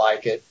is I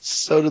like it.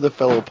 So do the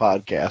fellow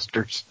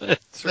podcasters.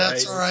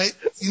 That's all right.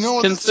 You know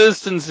what?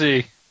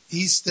 Consistency.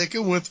 He's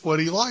sticking with what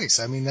he likes.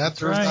 I mean,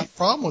 there's right. not a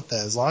problem with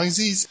that. As long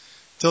as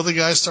till the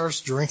guy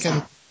starts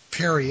drinking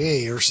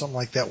Perrier or something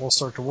like that, we'll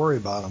start to worry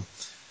about him.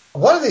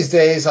 One of these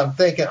days, I'm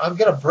thinking I'm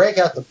going to break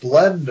out the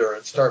blender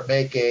and start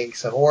making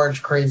some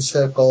orange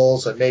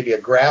creamsicles and maybe a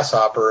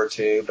grasshopper or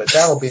two, but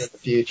that'll be in the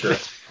future.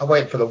 I'm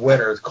waiting for the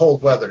winter,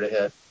 cold weather to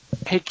hit.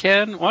 Hey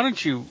Ken, why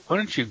don't you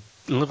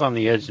live on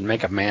the edge and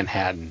make a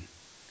Manhattan?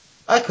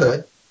 I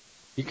could.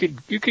 You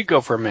could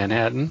go for a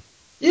Manhattan.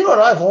 You know what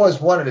I've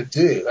always wanted to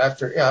do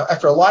after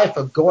a life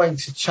of going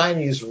to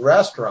Chinese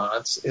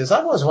restaurants is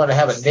I've always wanted to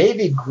have a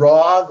Navy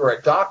grog or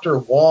a Dr.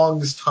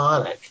 Wong's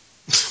tonic.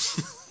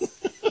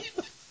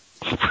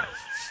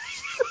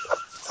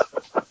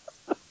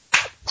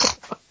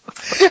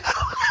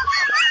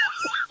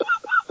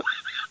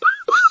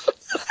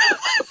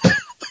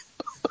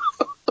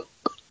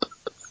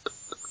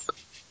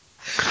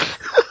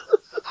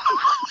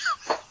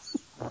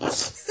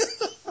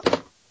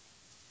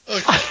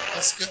 Okay,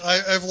 that's good.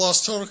 I've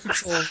lost total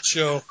control of the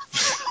show.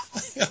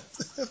 I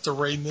have to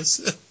rein this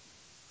in.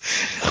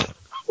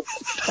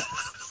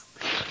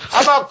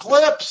 How about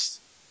clips?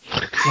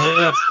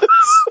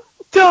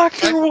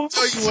 Doctor Wong.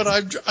 Tell you what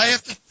I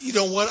have to. You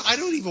know what? I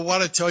don't even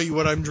want to tell you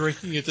what I'm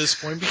drinking at this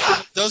point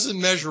because it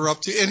doesn't measure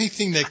up to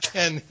anything that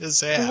Ken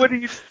has had. What are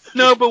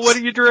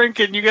you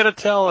drinking? You got to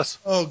tell us.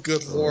 Oh,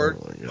 good Lord!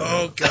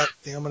 Oh, God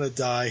damn, I'm gonna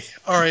die.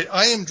 All right,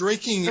 I am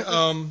drinking.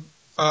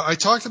 I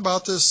talked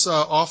about this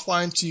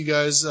offline to you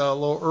guys a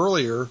little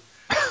earlier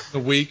in the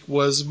week.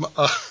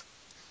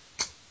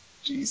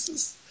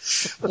 Jesus.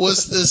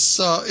 Was this?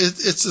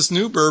 It's this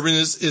new bourbon.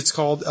 It's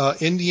called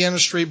Indiana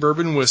Straight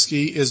Bourbon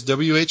Whiskey. Is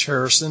W.H.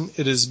 Harrison.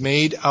 It is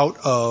made out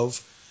of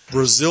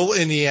Brazil,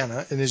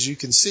 Indiana, and as you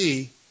can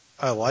see,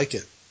 I like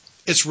it.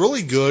 It's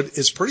really good.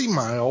 It's pretty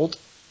mild.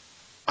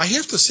 I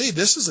have to say,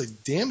 this is a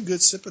damn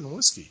good sipping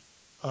whiskey.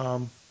 I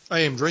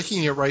am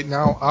drinking it right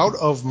now out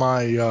of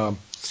my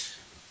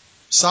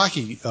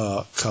sake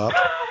cup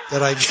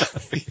that I got.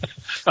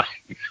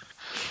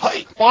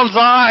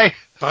 Bonsai!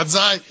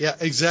 Bonsai, yeah,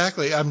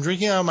 exactly. I'm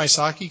drinking out of my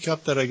sake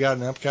cup that I got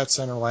in Epcot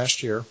Center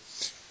last year,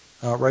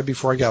 right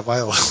before I got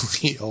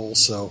violently ill.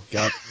 So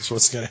God knows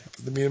what's going to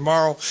happen to me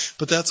tomorrow,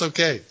 but that's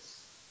okay.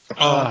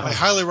 I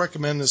highly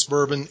recommend this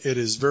bourbon. It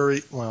is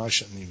very well. I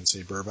shouldn't even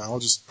say bourbon. I'll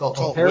just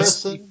call it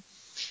whiskey.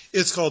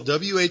 It's called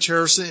W.H.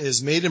 Harrison. It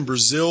is made in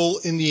Brazil,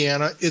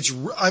 Indiana.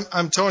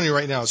 I'm telling you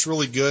right now, it's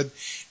really good.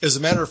 As a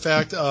matter of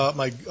fact,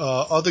 my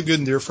other good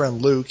and dear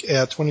friend Luke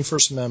at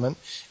 21st Amendment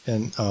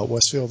in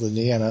Westfield,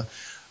 Indiana.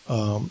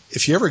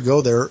 If you ever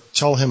go there,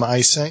 tell him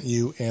I sent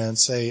you and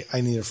say I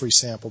need a free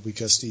sample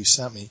because Steve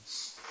sent me.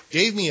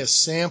 Gave me a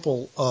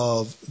sample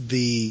of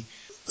the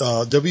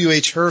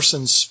W.H.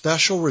 Harrison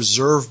Special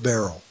Reserve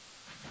Barrel.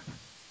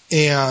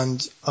 And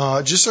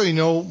just so you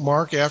know,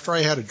 Mark, after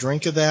I had a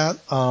drink of that,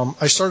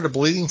 I started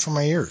bleeding from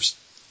my ears.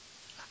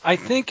 I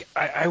think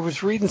I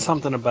was reading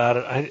something about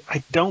it.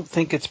 I don't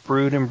think it's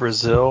brewed in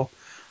Brazil.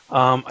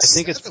 I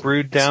think it's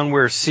brewed down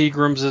where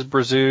Seagram's is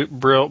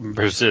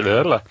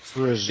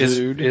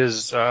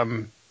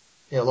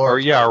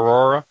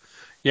Aurora.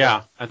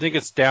 Yeah, I think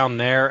it's down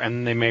there,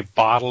 and they may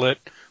bottle it,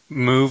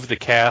 move the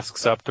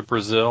casks up to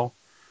Brazil.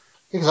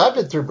 Because I've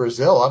been through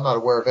Brazil, I'm not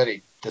aware of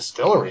any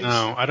distilleries.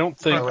 No, I don't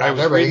think. I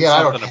was reading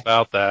something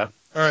about that.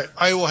 All right,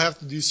 I will have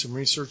to do some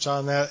research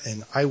on that,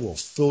 and I will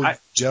fill you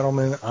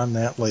gentlemen on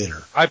that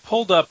later. I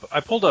pulled up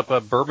a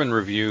Bourbon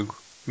Review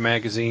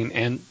magazine,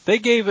 and they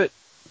gave it.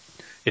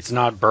 It's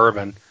not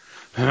bourbon.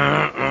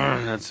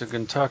 That's a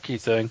Kentucky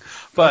thing,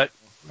 but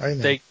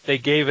they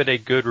gave it a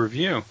good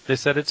review. They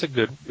said it's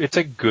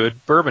a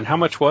good bourbon. How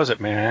much was it?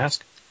 May I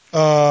ask?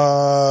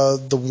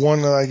 The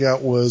one that I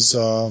got was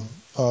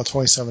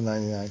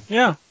 $27.99.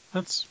 Yeah,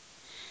 that's.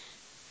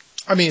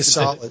 I mean, it's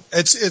solid.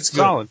 It's good.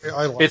 Solid.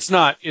 I like it's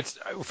not. It's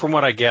from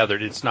what I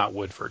gathered, it's not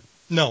Woodford.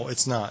 No,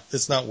 it's not.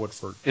 It's not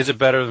Woodford. Is it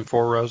better than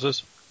Four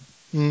Roses?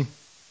 Yeah.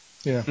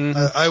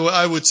 Mm-hmm.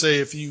 I would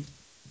say if you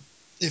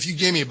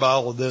gave me a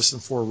bottle of this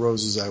and Four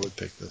Roses, I would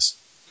pick this.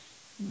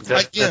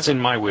 That's in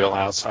my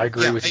wheelhouse. I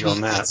agree with you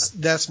on that.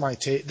 That's my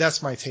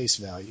taste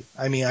value.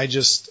 I mean,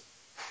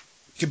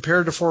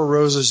 compared to Four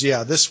Roses,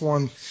 this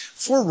one,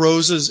 Four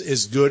Roses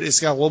is good.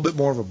 It's got a little bit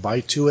more of a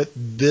bite to it.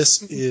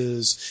 This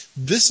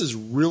is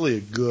really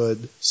a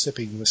good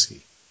sipping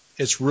whiskey.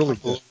 It's really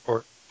good.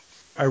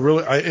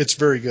 It's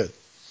very good.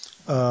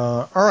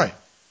 All right.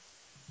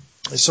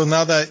 So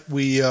now that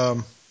we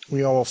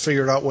all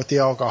figured out what the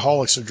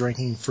alcoholics are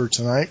drinking for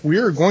tonight, we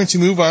are going to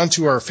move on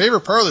to our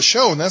favorite part of the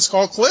show, and that's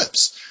called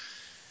Clips.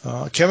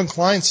 Kevin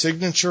Kline's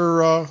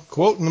signature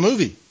quote in the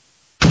movie.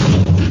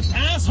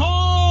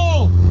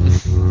 Asshole!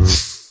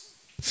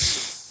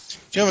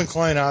 Kevin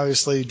Kline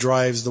obviously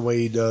drives the way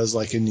he does,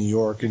 like in New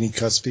York, and he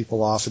cuts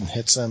people off and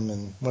hits them,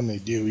 and when they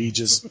do, he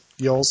just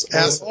yells,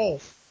 asshole.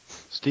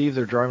 Steve,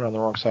 they're driving on the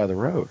wrong side of the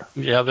road.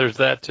 Yeah, there's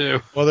that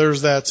too. Well,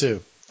 there's that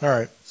too. All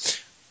right.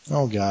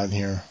 Oh God,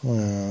 here. Well,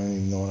 I don't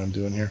even know what I'm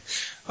doing here.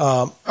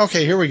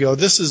 Okay, here we go.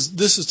 This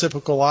is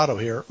typical Otto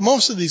here.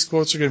 Most of these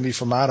quotes are going to be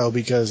from Otto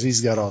because he's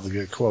got all the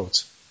good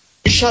quotes.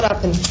 Shut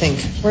up and think.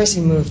 Where's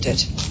he moved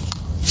it?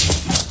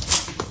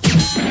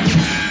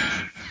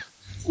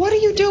 What are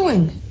you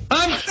doing?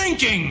 I'm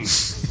thinking.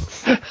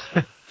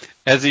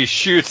 As he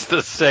shoots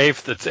the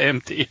safe that's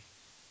empty.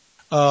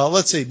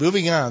 Let's see.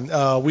 Moving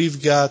on.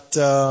 We've got.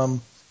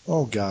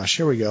 Oh gosh,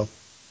 here we go.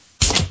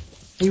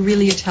 Are you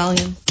really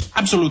Italian?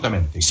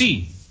 Assolutamente.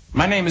 Sì.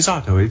 My name is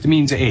Otto. It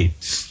means 8.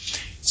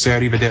 Se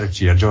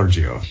arrivederci a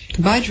Giorgio.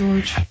 Goodbye,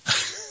 George.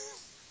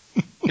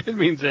 It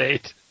means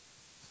 8.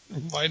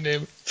 My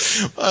name.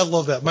 I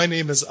love that. My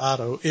name is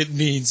Otto. It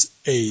means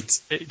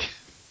 8. 8.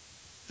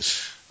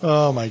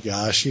 Oh my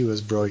gosh, he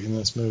was brilliant in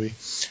this movie.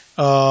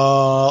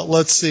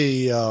 Let's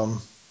see.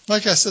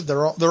 Like I said,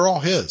 they're all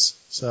his.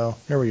 So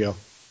here we go.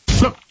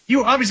 Look,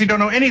 you obviously don't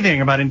know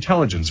anything about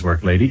intelligence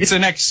work, lady. It's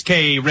an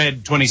XK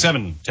Red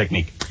 27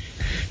 technique.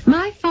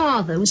 My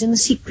father was in the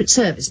Secret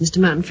Service, Mr.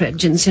 Manfred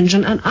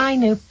Jinsingen, and I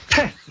know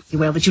perfectly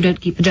well that you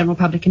don't keep the general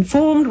public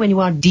informed when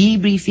you are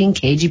debriefing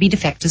KGB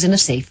defectors in a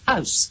safe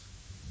house.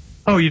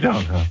 Oh, you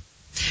don't, huh?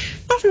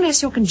 Not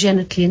unless you're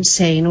congenitally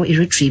insane or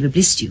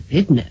irretrievably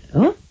stupid,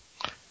 no.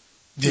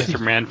 Mr.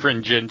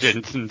 Manfred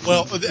Jensen.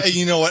 Well,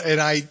 you know what?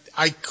 And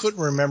I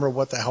couldn't remember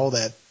what the hell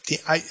that.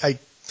 I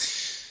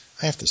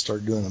have to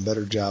start doing a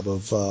better job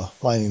of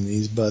lining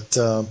these. But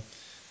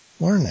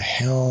where in the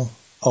hell?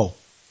 Oh,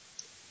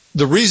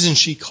 the reason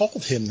she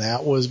called him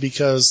that was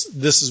because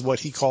this is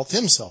what he called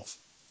himself.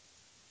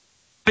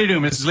 How do you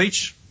do, Mrs.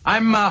 Leach?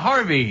 I'm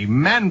Harvey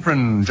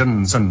Manfred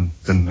Jensen.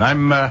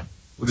 I'm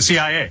with the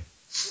CIA.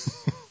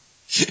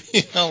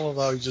 I love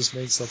how he just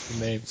makes up the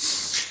name.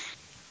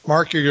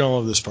 Mark, you're going to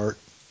love this part.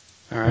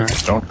 All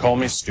right. Don't call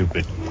me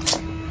stupid.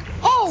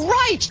 Oh,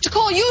 right! To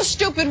call you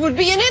stupid would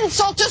be an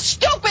insult to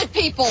stupid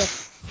people!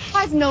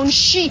 I've known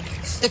sheep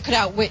that could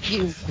outwit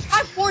you.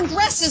 I've worn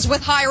dresses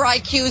with higher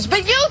IQs,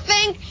 but you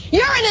think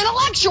you're an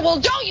intellectual,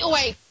 don't you,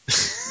 Abe?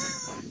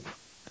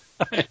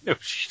 I know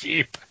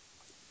sheep.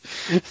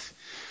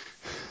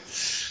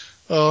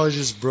 Oh, it's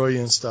just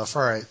brilliant stuff.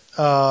 All right.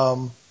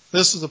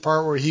 This is the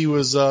part where he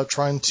was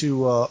trying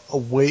to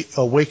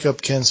wake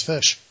up Ken's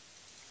fish.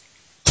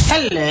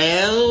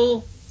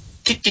 Hello,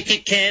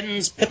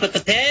 Ken's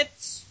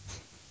pets.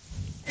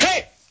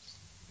 Hey!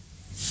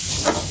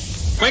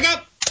 Wake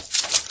up!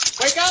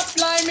 Wake up,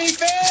 slimy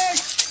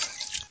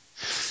fish!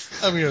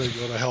 I'm going to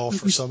go to hell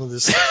for some of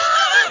this.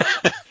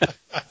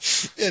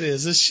 It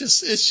is.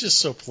 It's just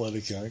so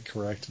politically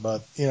incorrect,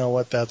 but you know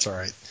what? That's all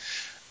right.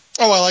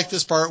 Oh, I like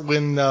this part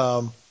when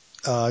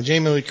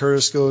Jamie Lee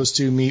Curtis goes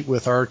to meet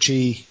with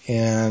Archie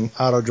and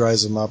Otto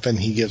dries him up and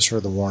he gives her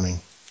the warning.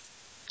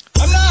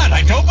 I'm not.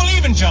 I don't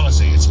believe in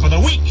jealousy. It's for the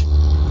weak.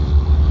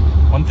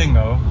 One thing,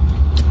 though.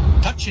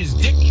 Touch his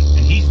dick,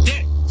 and he's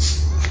dead.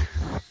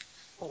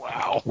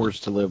 Wow.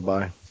 Words to live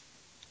by.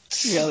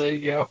 Yeah, there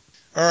you go.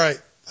 All right.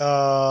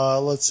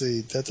 Let's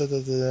see.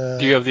 Do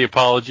you have the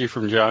apology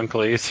from John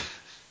Cleese?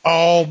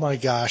 Oh my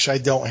gosh, I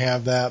don't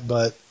have that,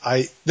 but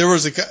there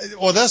was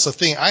well, that's the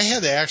thing. I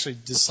had to actually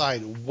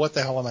decide what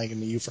the hell am I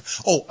going to use for.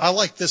 Oh, I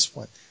like this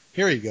one.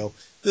 Here you go.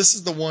 This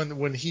is the one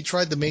when he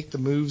tried to make the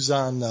moves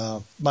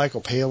on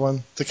Michael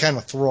Palin to kind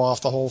of throw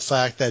off the whole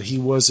fact that he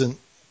wasn't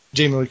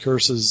Jamie Lee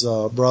Curtis's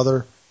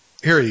brother.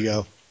 Here you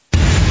go.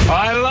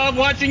 I love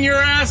watching your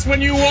ass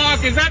when you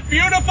walk. Is that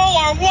beautiful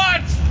or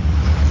what?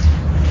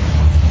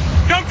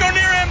 Don't go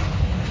near him.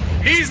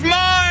 He's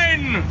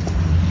mine.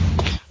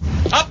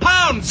 A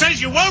pound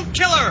says you won't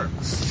kill her.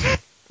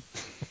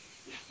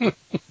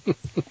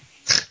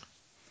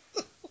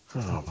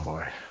 Oh,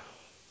 boy.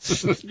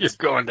 You're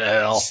going to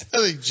hell.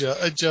 I think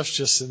Jeff's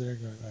just sitting there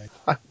going,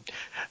 like,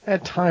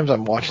 At times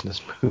I'm watching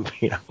this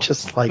movie and I'm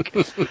just like,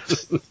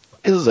 this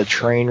is a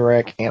train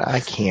wreck and I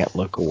can't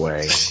look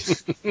away.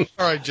 all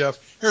right, Jeff,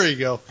 here you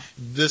go.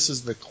 This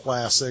is the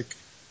classic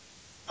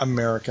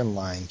American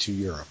line to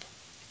Europe.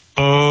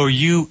 Oh,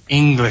 you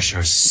English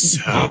are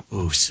so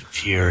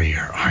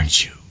superior,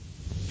 aren't you?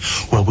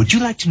 Well, would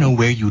you like to know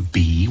where you'd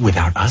be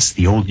without us,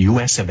 the old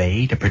U.S. of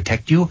A., to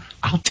protect you?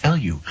 I'll tell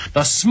you.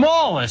 The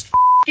smallest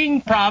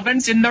f***ing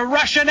province in the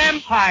Russian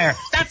Empire.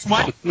 That's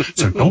what.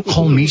 So don't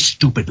call me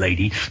stupid,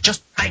 lady.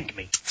 Just thank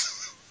me.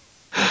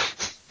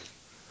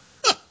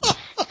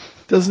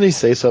 Doesn't he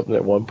say something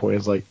at one point?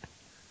 It's like,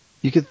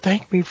 you could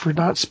thank me for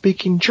not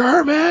speaking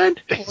German.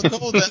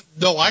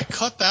 No, I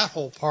cut that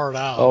whole part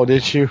out. Oh,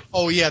 did you?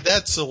 Oh, yeah,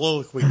 that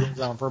soliloquy goes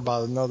on for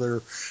about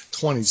another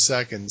 20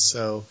 seconds.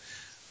 So,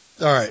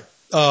 all right.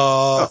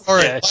 All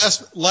right.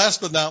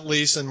 Last but not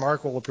least, and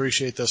Mark will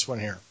appreciate this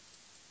one here.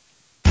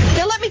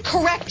 Now let me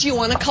correct you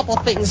on a couple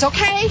things,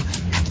 okay?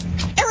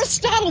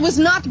 Aristotle was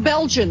not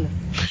Belgian.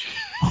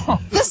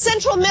 The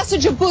central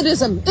message of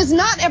Buddhism is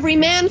not every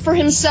man for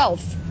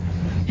himself.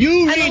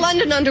 And the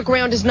London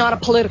Underground is not a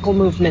political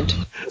movement.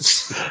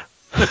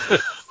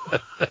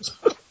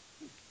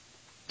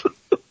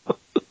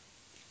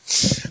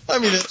 I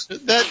mean,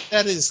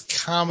 that is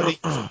comedy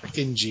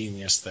freaking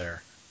genius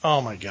there.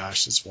 Oh my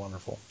gosh, it's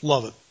wonderful.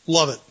 Love it.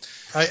 Love it.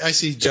 I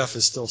see Jeff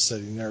is still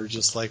sitting there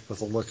just like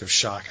with a look of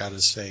shock on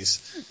his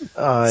face.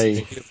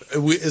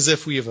 As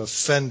if we have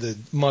offended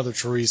Mother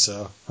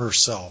Teresa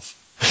herself.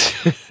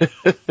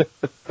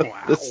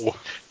 Wow.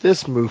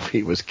 This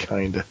movie was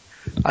kind of...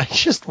 I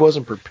just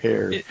wasn't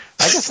prepared.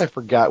 I guess I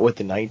forgot what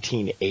the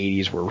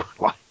 1980s were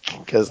like.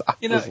 Because I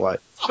was like...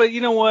 But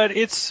you know what?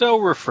 It's so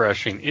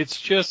refreshing. It's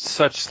just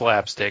such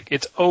slapstick.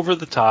 It's over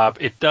the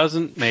top. It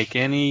doesn't make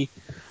any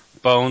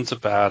bones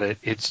about it.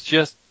 It's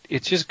just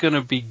going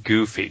to be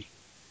goofy.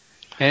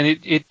 And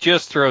it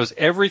just throws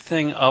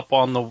everything up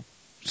on the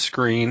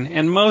screen,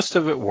 and most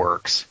of it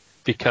works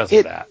because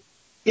of that.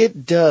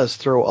 It does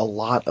throw a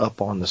lot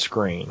up on the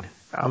screen.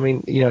 I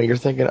mean, you're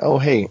thinking, oh,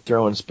 hey,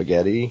 throwing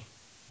spaghetti,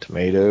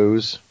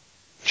 tomatoes,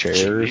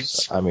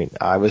 chairs. Jeez. I mean,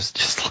 I was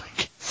just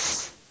like,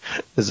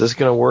 is this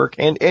going to work?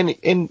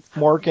 And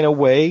Mark, in a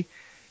way,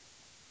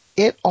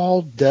 it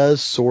all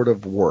does sort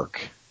of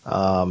work.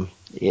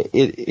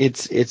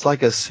 It's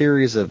like a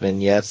series of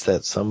vignettes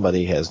that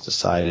somebody has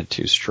decided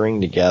to string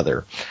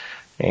together,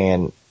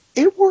 and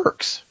it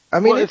works.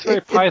 I mean, it's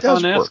very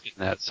Python-esque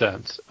in that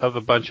sense of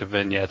a bunch of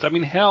vignettes. I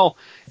mean, hell,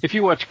 if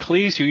you watch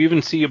Cleese, you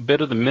even see a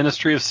bit of the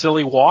Ministry of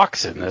Silly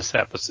Walks in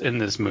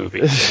this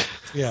movie.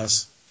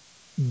 Yes,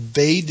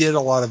 they did a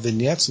lot of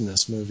vignettes in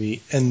this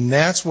movie, and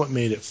that's what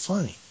made it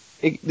funny.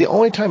 The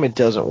only time it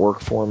doesn't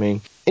work for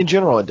me, in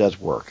general, it does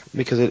work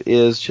because it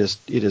is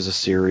a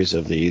series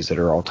of these that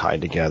are all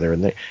tied together,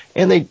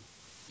 and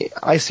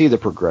I see the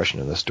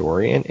progression in the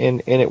story,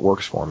 and it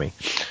works for me.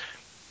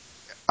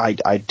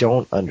 I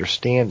don't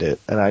understand it,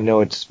 and I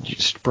know it's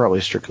just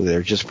probably strictly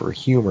there just for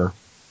humor.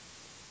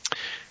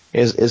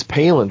 Is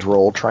Palin's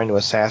role trying to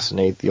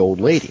assassinate the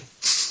old lady?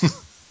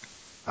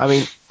 I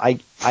mean,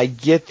 I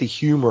get the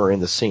humor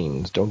in the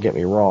scenes, don't get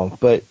me wrong,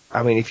 but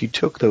I mean, if you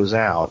took those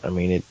out, I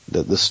mean,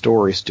 the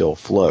story still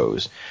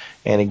flows.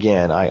 And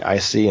again, I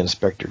see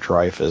Inspector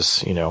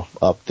Dreyfus,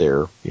 up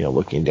there,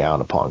 looking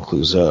down upon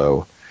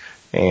Clouseau,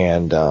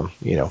 and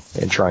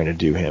and trying to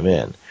do him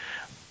in.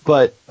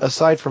 But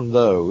aside from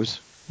those,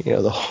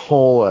 the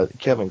whole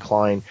Kevin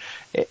Kline,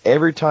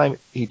 every time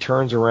he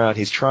turns around,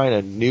 he's trying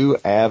a new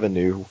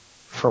avenue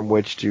from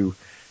which to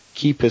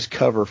keep his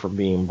cover from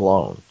being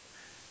blown.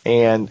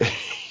 And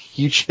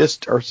you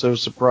just are so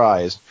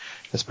surprised,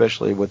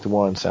 especially with the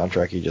one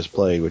soundtrack he just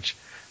played,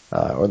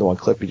 or the one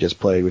clip he just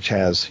played, which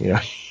has,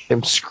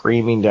 him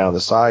screaming down the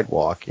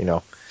sidewalk,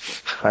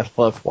 I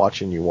love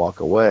watching you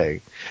walk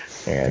away.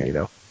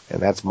 And,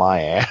 and that's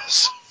my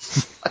ass.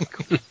 Like,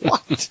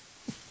 what?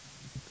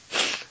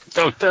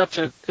 Don't touch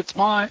it. It's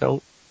mine.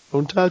 Don't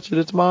touch it.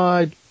 It's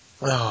mine.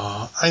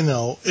 Oh, I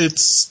know.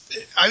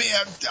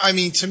 I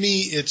mean, to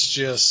me, it's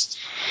just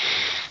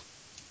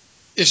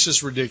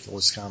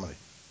ridiculous comedy.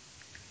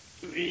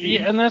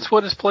 Yeah, and that's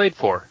what it's played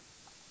for.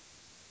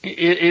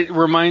 It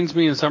reminds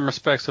me in some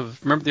respects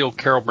of, remember the old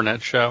Carol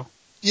Burnett show?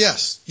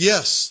 Yes.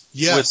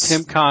 With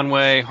Tim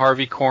Conway,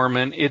 Harvey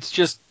Korman. It's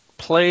just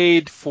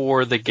played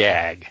for the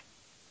gag.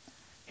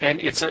 And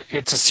it's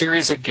a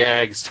series of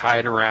gags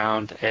tied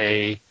around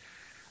a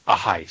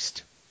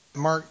heist.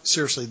 Mark,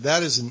 seriously,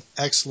 that is an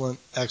excellent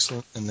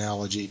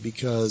analogy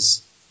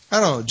because, I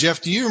don't know,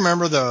 Jeff, do you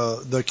remember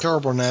the Carol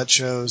Burnett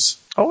shows?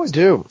 Oh, I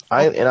do.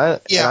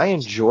 I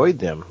enjoyed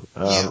them.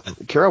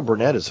 Carol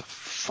Burnett is a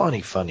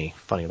funny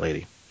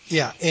lady.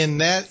 Yeah,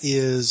 and that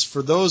is,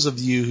 for those of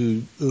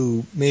you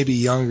who may be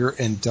younger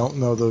and don't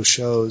know those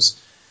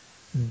shows,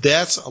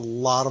 that's a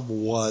lot of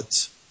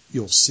what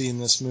you'll see in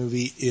this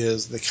movie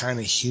is the kind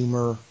of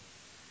humor,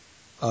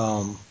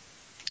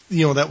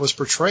 that was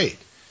portrayed.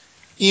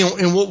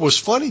 And what was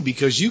funny,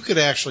 because you could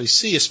actually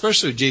see,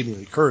 especially with Jamie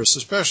Lee Curtis,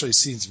 especially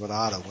scenes with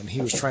Otto, when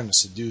he was trying to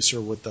seduce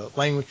her with the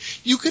language,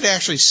 you could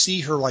actually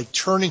see her like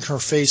turning her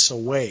face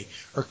away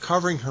or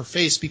covering her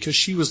face because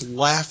she was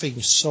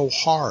laughing so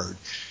hard.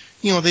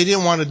 They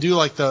didn't want to do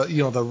like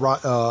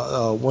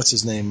what's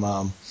his name?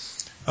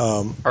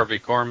 Harvey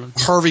Korman.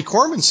 Harvey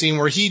Korman scene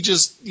where he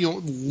just,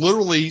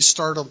 literally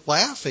started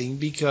laughing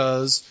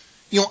because,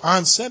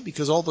 on set,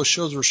 because all those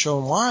shows were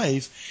shown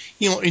live,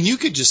 and you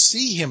could just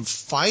see him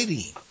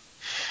fighting.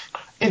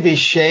 He'd be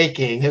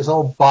shaking. His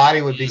whole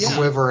body would be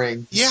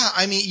quivering. Yeah,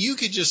 I mean, you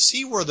could just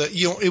see where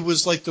it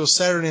was like those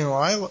Saturday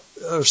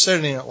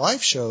Night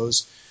Live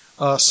shows.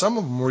 Some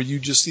of them where you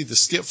just see the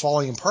skit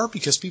falling apart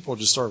because people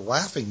just start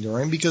laughing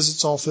during because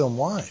it's all filmed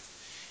live.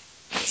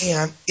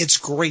 And it's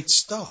great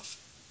stuff.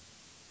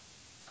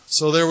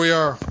 So there we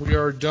are. We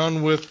are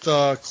done with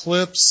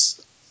clips.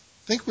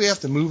 I think we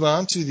have to move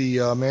on to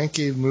the Man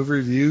Cave Movie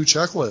Review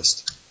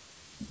checklist.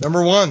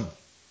 Number 1.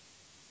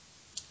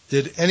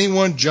 Did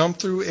anyone jump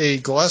through a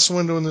glass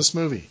window in this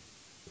movie?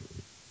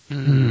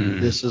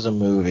 This is a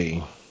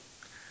movie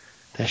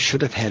that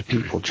should have had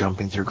people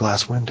jumping through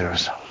glass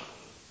windows.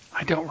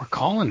 I don't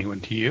recall anyone.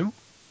 Do you?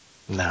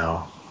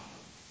 No.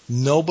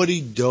 Nobody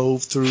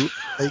dove through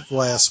a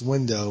glass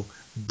window,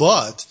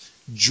 but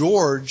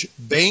George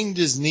banged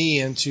his knee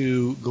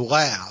into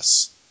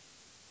glass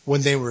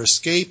when they were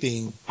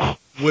escaping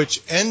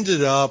which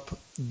ended up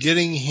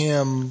getting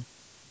him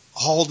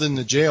hauled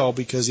into jail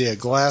because he had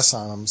glass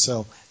on him.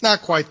 So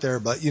not quite there,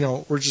 but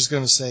we're just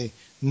going to say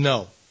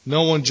no.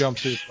 No one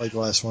jumped through the plate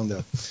glass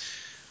window.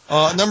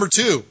 Number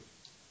 2,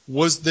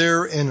 was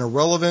there an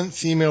irrelevant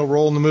female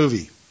role in the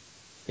movie?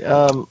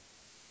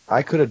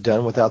 I could have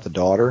done without the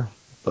daughter,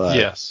 but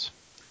yes,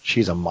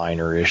 she's a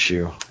minor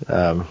issue.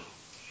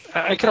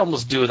 I could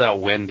almost do without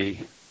Wendy,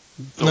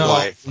 the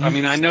wife. I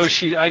mean, I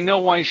know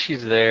why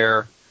she's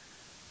there,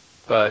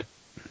 but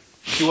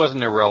she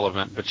wasn't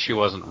irrelevant, but she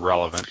wasn't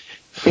relevant.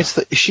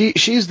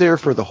 She's there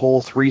for the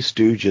whole Three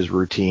Stooges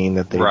routine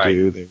that they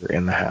do there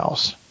in the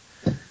house.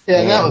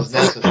 Yeah, that was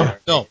necessary.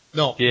 No.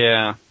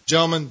 Yeah.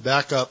 Gentlemen,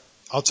 back up.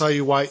 I'll tell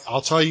you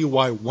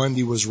why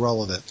Wendy was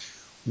relevant.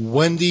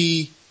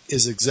 Wendy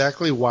is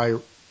exactly why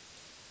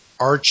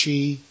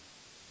Archie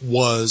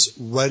was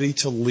ready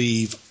to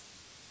leave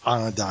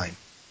on a dime.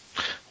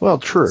 Well,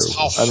 true.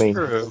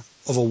 True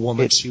of a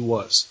woman she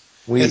was.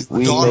 We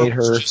made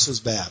her just as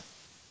bad.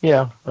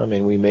 Yeah,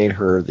 we made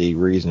her the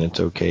reason it's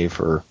okay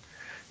for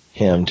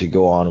him to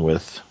go on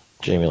with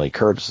Jamie Lee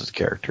Curtis's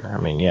character.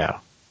 Yeah.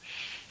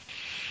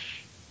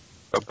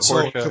 But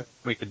Portia,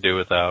 we could do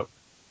without.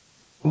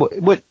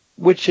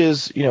 Which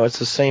is, it's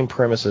the same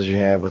premise as you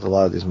have with a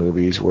lot of these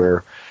movies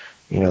where,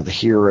 the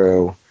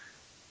hero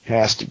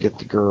has to get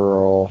the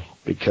girl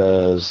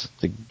because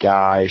the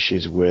guy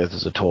she's with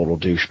is a total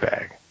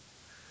douchebag.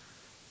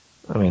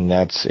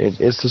 That's it.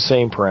 It's the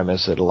same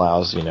premise. It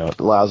allows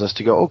us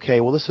to go,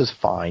 okay, well, this is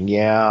fine.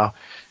 Yeah,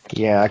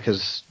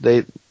 because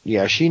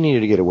she needed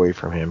to get away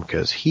from him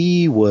because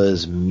he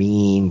was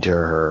mean to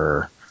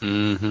her.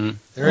 Mm-hmm.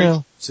 There you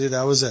go. See,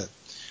 that was it.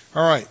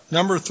 All right,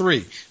 number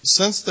 3.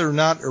 Since they're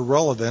not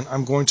irrelevant,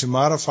 I'm going to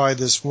modify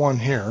this one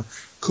here.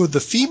 Could the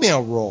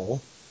female role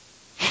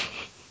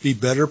be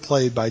better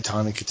played by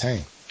Tawny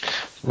Kitaen?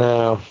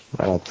 No,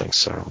 I don't think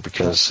so,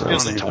 because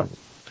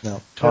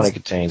Tawny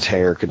Kitaen's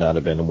hair could not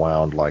have been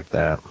wound like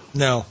that.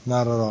 No,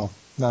 not at all.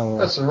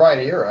 That's the right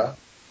era.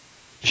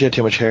 She had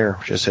too much hair.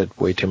 She just had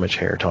way too much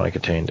hair, Tawny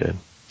Kitaen did.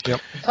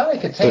 Yep. Tawny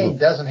Kitaen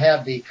doesn't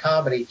have the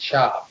comedy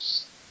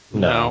chops.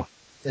 No.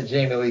 That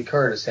Jamie Lee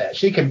Curtis has.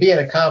 She can be in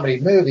a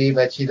comedy movie,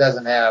 but she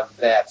doesn't have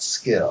that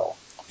skill.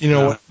 You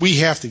know what? We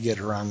have to get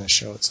her on this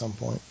show at some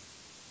point.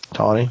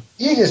 Tawny?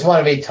 You just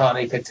want to be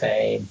Tawny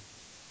Kitaen.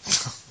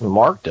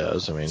 Mark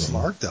does.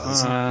 Mark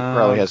does. He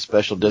probably has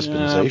special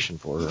dispensation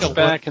for her.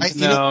 Back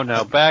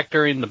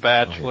during the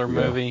Bachelor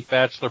movie,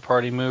 Bachelor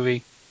Party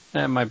movie,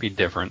 that might be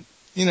different.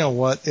 You know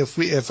what?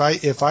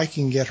 If I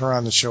can get her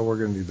on the show, we're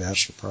going to do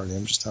Bachelor Party.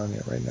 I'm just telling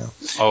you right now.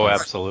 Oh,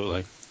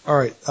 absolutely. All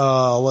right,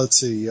 let's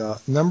see.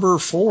 Number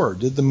 4,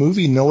 did the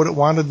movie know what it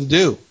wanted to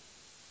do?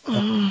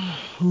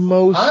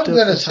 Most I'm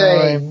going to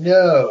say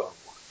no.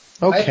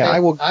 Okay,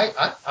 I'm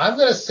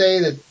going to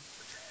say that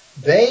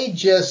they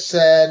just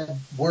said,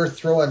 we're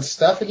throwing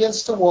stuff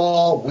against the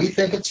wall. We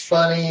think it's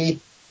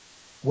funny.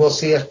 We'll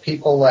see if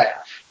people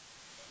laugh.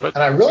 But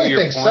and I really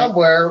think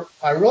somewhere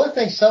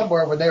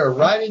when they were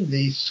writing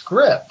the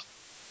script,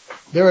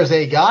 there was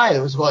a guy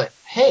that was going,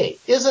 hey,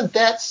 isn't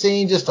that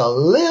scene just a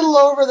little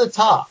over the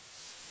top?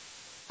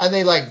 And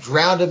they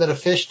drowned him in a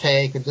fish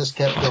tank and just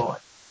kept going.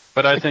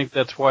 But I think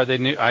that's why they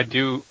knew.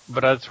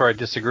 But that's where I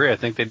disagree. I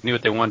think they knew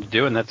what they wanted to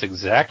do, and that's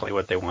exactly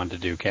what they wanted to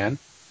do, Ken.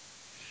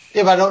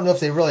 Yeah, but I don't know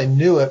if they really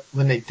knew it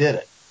when they did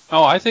it.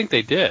 Oh, I think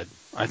they did.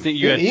 I think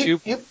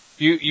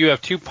you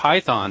have two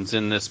pythons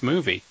in this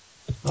movie.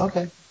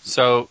 Okay.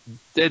 So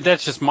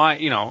that's just my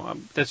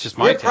that's just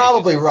my. You're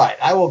probably right.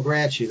 I will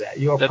grant you that.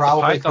 You are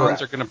probably correct. The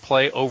pythons are going to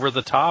play over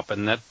the top,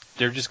 and that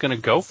they're just going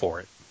to go for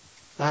it.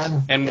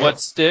 And what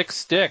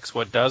sticks.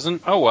 What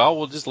doesn't, oh well,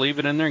 we'll just leave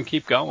it in there and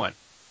keep going.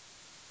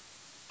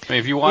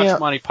 If you watch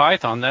Monty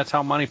Python, that's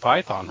how Monty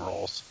Python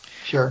rolls.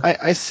 Sure.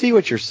 I see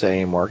what you're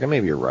saying, Mark, and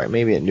maybe you're right.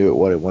 Maybe it knew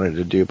what it wanted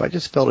to do, but I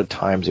just felt at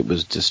times it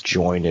was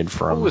disjointed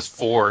from. It was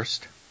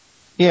forced.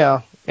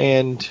 Yeah,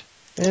 and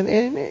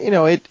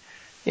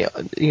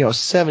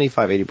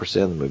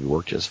 75-80% of the movie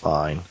worked just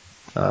fine.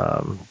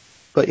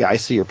 But yeah, I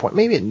see your point.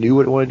 Maybe it knew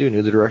what it wanted to do,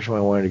 knew the direction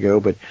it wanted to go,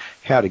 but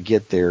how to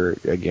get there,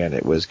 again,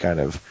 it was kind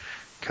of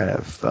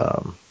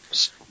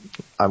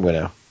I'm going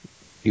to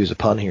use a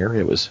pun here.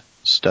 It was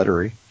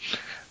stuttery,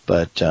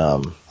 but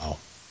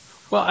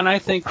well, and I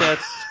think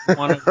that's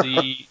one of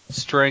the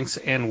strengths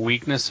and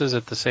weaknesses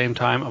at the same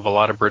time of a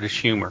lot of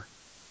British humor.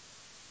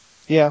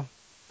 Yeah,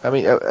 a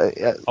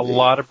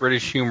lot of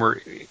British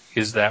humor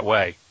is that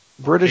way.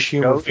 British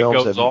humor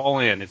films it goes all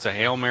in. It's a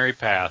Hail Mary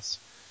pass.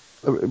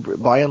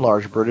 By and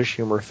large, British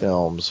humor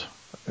films,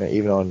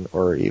 even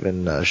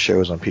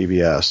shows on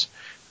PBS,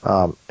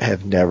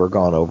 have never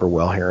gone over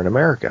well here in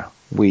America.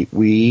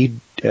 We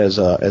as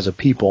a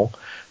people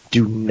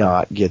do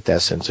not get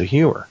that sense of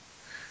humor.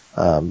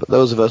 But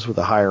those of us with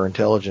a higher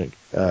intelligent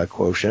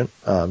quotient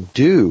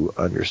do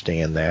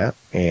understand that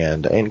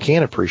and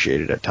can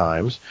appreciate it at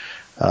times.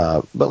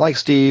 But like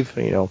Steve,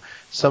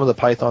 some of the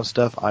Python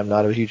stuff I'm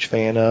not a huge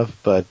fan of,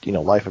 but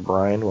Life of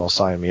Brian, well,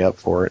 sign me up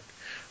for it.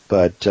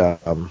 But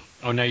oh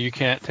no, you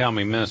can't tell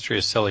me Ministry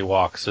of Silly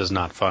Walks is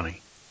not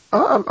funny.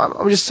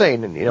 I'm just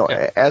saying,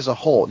 Okay. as a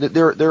whole,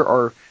 there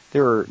are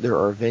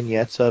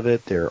vignettes of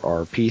it, there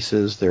are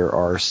pieces, there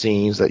are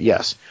scenes that,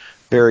 yes,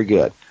 very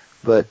good,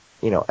 but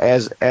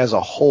as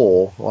a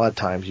whole, a lot of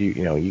times you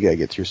gotta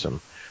get through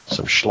some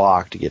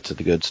schlock to get to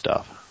the good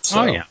stuff.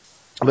 So, Oh yeah.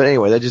 But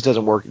anyway, that just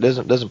doesn't work. It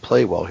doesn't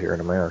play well here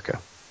in America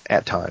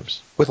at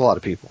times with a lot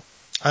of people.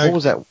 What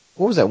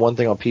was that one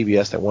thing on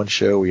PBS? That one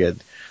show we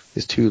had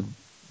these two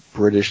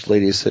British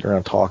ladies sitting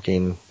around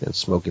talking and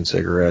smoking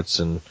cigarettes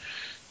and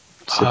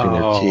sipping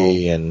their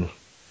tea and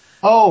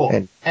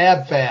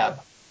Ab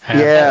Fab.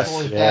 Yes,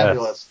 Absolutely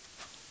fabulous.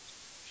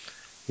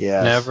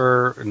 Yes.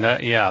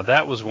 Yeah,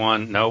 that was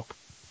one. Nope.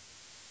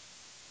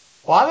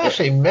 Well, I've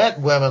actually met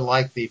women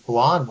like the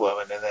blonde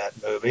woman in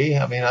that movie.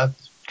 I mean,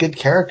 good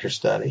character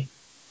study.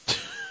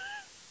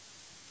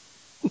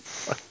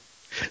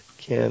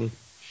 Ken,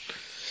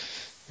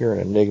 you're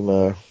an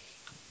enigma.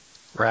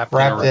 Wrapped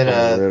in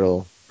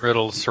a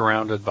riddle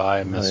surrounded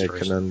by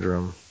mysteries. A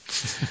conundrum.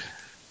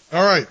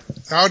 All right.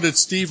 How did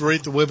Steve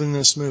rate the women in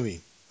this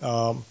movie?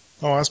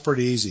 That's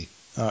pretty easy.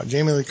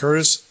 Jamie Lee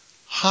Curtis,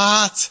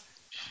 hot.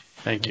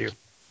 Thank you.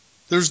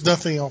 There's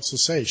nothing else to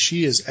say.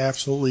 She is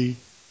absolutely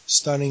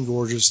stunning,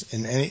 gorgeous,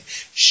 and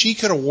she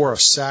could have wore a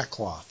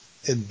sackcloth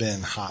and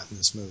been hot in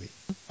this movie.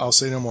 I'll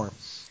say no more.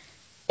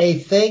 A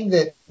thing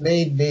that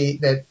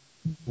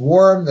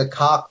warmed the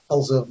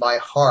cockles of my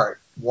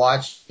heart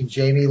watching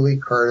Jamie Lee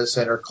Curtis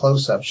and her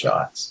close-up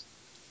shots.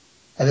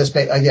 And this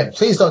again,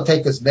 please don't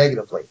take this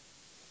negatively,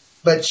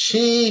 but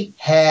she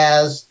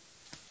has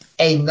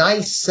a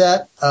nice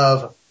set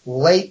of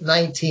late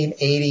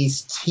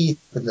 1980s teeth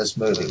in this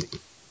movie.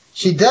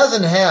 She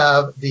doesn't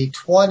have the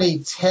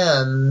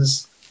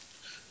 2010s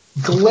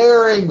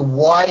glaring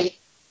white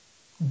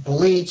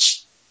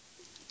bleached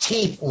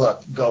teeth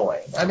look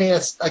going. I mean,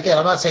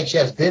 I'm not saying she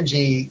has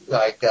dingy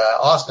like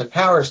Austin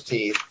Powers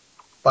teeth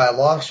by a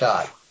long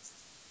shot,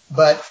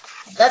 but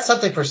that's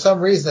something for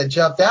some reason that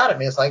jumped out at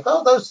me. It's like,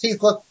 oh, those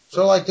teeth look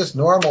sort of like just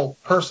normal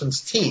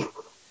person's teeth.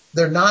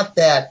 They're not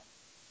that,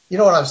 you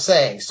know what I'm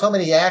saying? So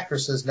many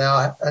actresses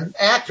now, and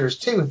actors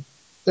too,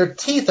 their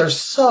teeth are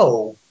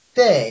so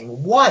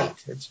dang white.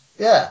 It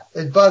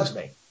bugs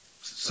me.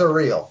 It's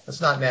surreal.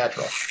 It's not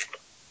natural.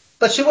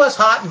 But she was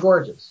hot and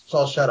gorgeous, so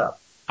I'll shut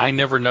up. I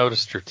never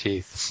noticed her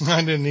teeth.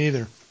 I didn't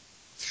either.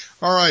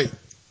 All right.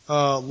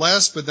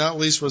 Last but not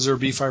least, was there a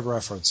B5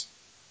 reference?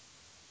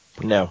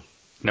 No.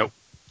 Nope.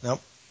 All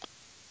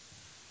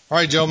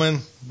right,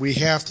 gentlemen, we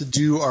have to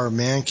do our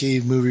Man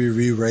Cave movie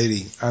review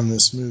rating on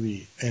this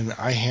movie, and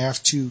I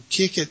have to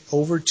kick it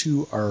over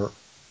to our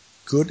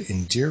good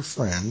and dear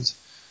friend,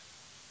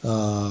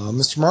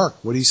 Mr.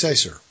 Mark. What do you say,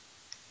 sir?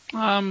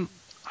 I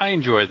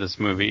enjoy this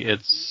movie.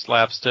 It's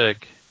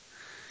slapstick.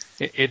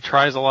 It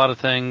tries a lot of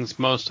things.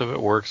 Most of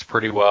it works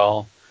pretty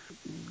well.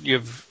 You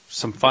have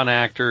some fun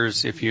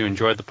actors. If you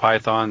enjoyed the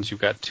Pythons, you've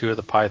got two of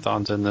the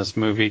Pythons in this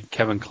movie.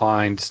 Kevin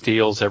Kline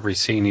steals every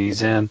scene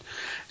he's in.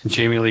 And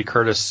Jamie Lee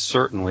Curtis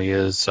certainly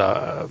is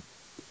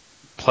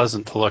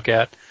pleasant to look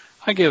at.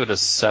 I give it a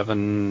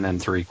 7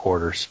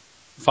 3/4.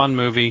 Fun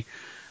movie.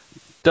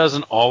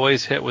 Doesn't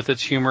always hit with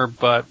its humor,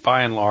 but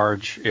by and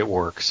large, it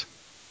works.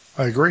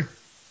 I agree.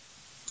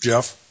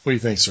 Jeff, what do you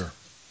think, sir?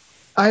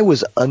 I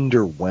was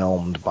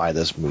underwhelmed by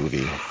this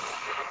movie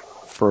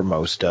for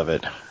most of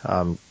it.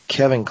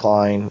 Kevin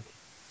Kline,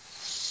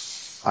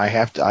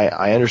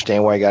 I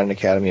understand why he got an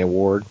Academy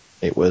Award.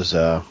 It was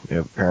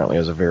apparently it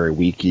was a very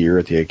weak year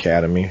at the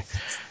Academy,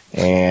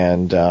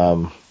 and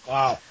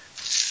wow.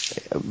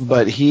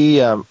 But he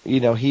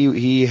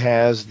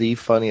has the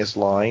funniest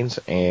lines,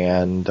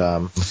 and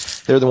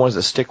they're the ones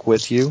that stick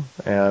with you.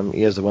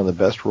 He has one of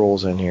the best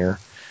roles in here.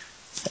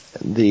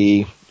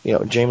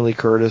 Jamie Lee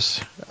Curtis,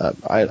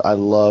 I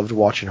loved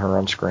watching her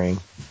on screen.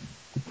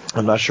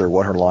 I'm not sure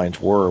what her lines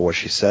were, what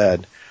she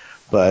said,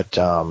 but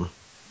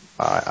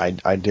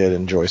I did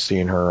enjoy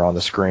seeing her on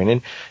the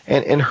screen,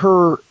 and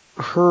her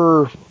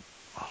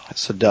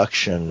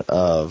seduction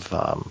of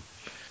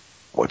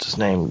what's his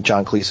name,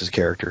 John Cleese's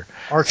character,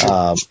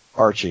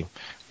 Archie.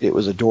 It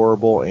was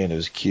adorable and it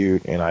was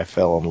cute, and I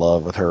fell in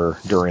love with her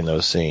during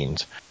those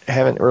scenes. I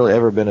haven't really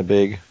ever been a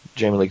big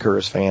Jamie Lee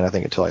Curtis fan, I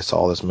think, until I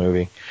saw this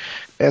movie.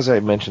 As I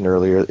mentioned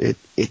earlier,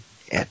 it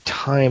at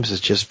times is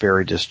just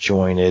very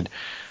disjointed,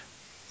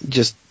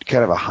 just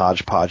kind of a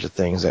hodgepodge of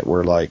things that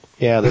were like,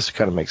 yeah, this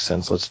kind of makes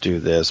sense, let's do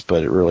this,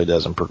 but it really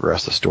doesn't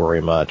progress the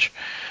story much.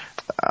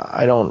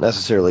 I don't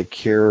necessarily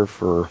care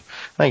for.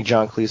 I think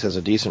John Cleese has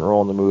a decent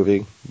role in the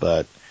movie,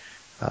 but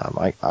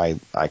I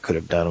could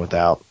have done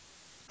without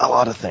a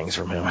lot of things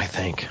from him. I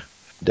think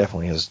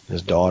definitely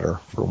his daughter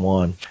for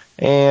one,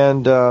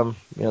 and the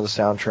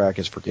soundtrack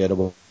is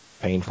forgettable,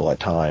 painful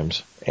at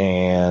times,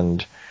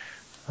 and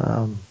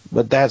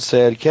but that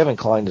said, Kevin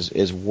Kline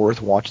is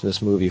worth watching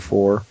this movie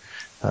for.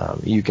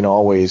 You can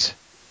always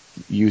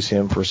use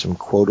him for some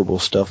quotable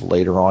stuff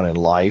later on in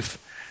life.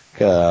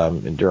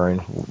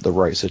 During the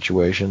right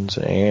situations,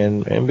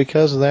 and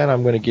because of that,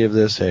 I'm going to give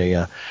this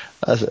a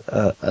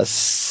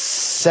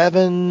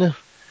 7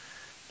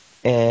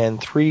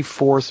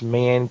 3/4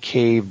 man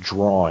cave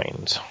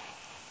drawings.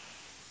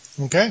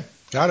 Okay,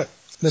 got it.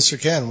 Mr.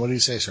 Ken, what do you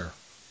say, sir?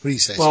 What do you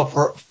say, Well,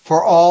 sir?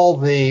 for all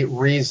the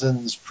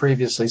reasons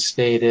previously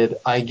stated,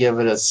 I give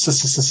it a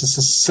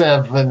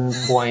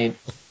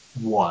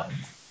 7.1.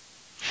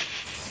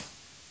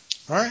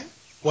 All right.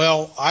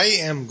 Well, I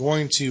am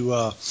going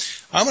to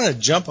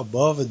jump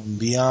above and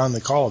beyond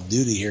the Call of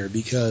Duty here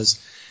because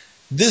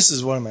this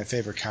is one of my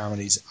favorite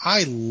comedies.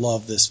 I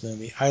love this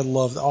movie. I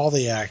loved all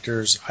the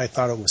actors. I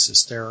thought it was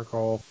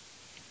hysterical.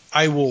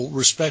 I will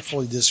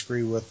respectfully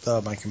disagree with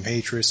my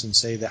compatriots and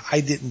say that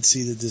I didn't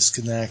see the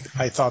disconnect.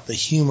 I thought the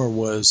humor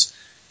was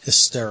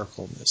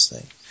hysterical in this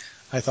thing.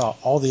 I thought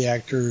all the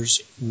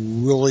actors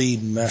really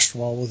meshed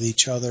well with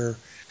each other.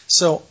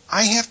 So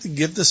I have to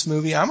give this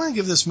movie. I'm going to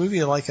give this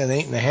movie like an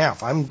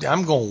 8.5.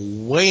 I'm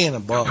going way and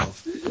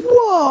above.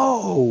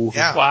 Whoa!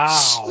 Yeah. Wow.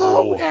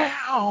 Slow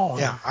down.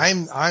 Yeah.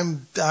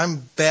 I'm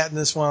batting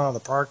this one out of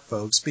the park,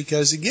 folks,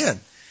 because again,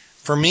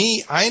 for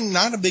me, I'm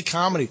not a big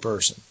comedy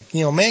person.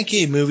 Man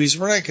cave movies,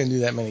 we're not going to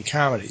do that many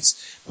comedies.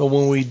 But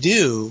when we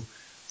do,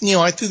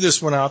 I threw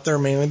this one out there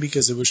mainly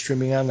because it was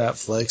streaming on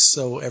Netflix,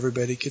 so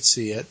everybody could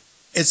see it.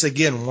 It's,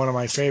 again, one of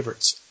my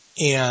favorites.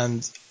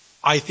 And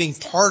I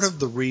think part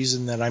of the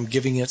reason that I'm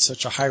giving it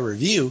such a high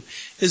review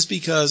is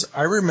because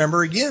I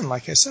remember, again,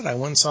 like I said, I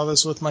went and saw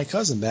this with my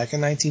cousin back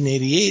in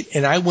 1988,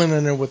 and I went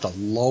in there with the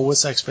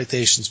lowest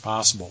expectations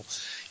possible.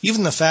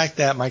 Even the fact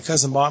that my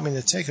cousin bought me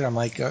the ticket, I'm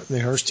like,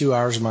 the first 2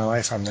 hours of my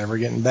life I'm never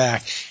getting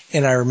back.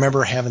 And I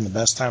remember having the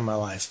best time of my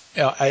life.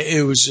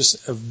 It was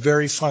just a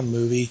very fun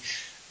movie.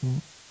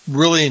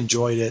 Really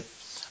enjoyed it.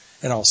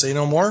 And I'll say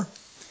no more.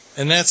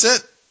 And that's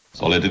it.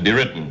 So let it be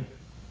written.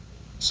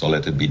 So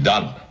let it be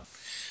done.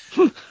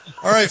 All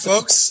right,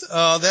 folks.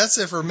 That's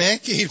it for Man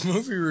Cave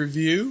Movie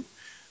Review.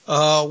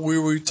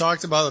 We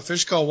talked about A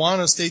Fish Called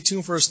Wanda. Stay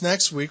tuned for us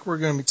next week. We're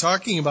going to be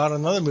talking about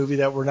another movie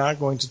that we're not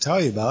going to tell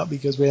you about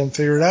because we haven't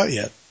figured it out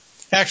yet.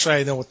 Actually,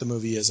 I know what the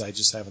movie is. I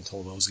just haven't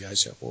told those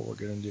guys yet what we're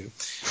going to do.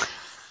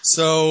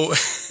 So,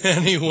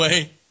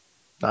 anyway.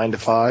 9 to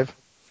 5.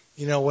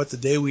 You know what? The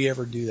day we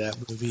ever do that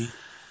movie,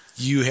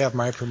 you have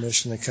my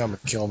permission to come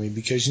and kill me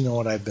because you know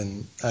what? I've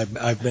been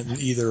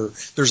either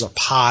there's a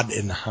pod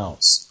in the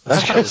house. I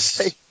was going to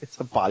say it's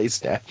a body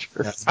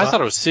snatcher. I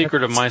thought it was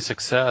secret of my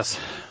success.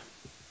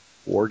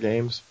 War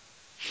Games.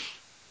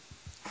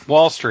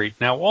 Wall Street.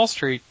 Now, Wall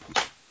Street.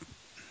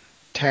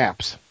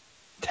 Taps.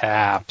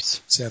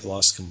 See, I've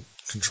lost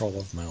control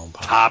of my own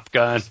pod. Top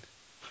Gun.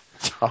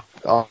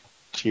 Oh,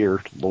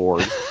 dear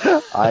Lord.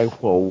 I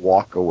will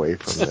walk away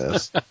from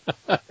this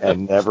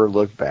and never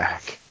look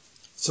back.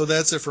 So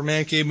that's it for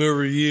Man Cave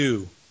Movie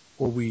Review,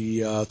 where we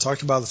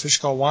talked about The Fish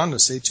Called Wanda.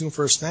 Stay tuned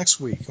for us next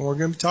week. And we're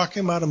going to be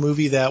talking about a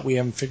movie that we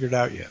haven't figured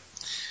out yet.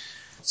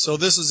 So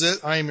this is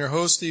it. I am your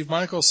host, Steve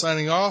Michael,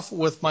 signing off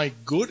with my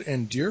good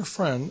and dear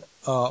friend,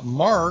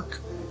 Mark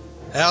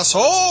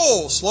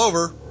Asshole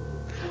Slover.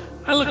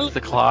 I looked at the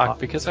clock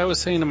because I was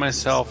saying to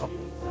myself,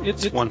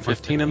 it's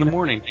 1:15 in the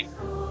morning.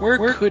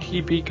 Where could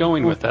he be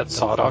going with that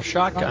sawed-off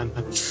shotgun?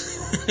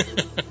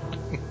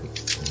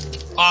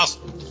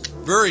 Awesome.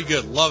 Very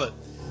good. Love it.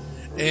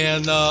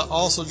 And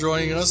also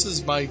joining us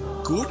is my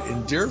good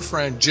and dear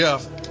friend,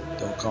 Jeff.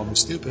 Don't call me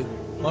stupid.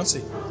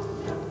 Muncie.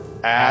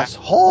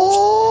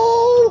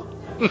 Asshole!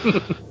 All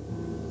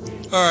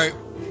right.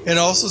 And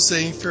also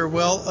saying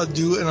farewell,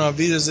 adieu, and auf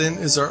Wiedersehen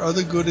is our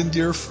other good and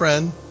dear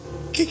friend,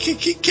 Ken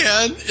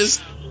is...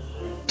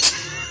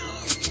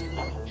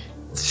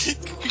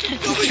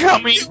 Kill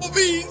me,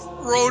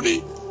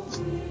 Roni.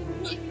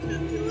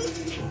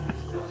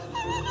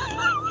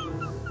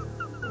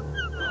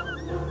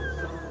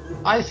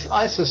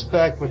 I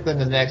suspect within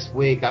the next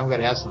week I'm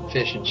going to have some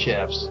fish and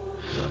chips.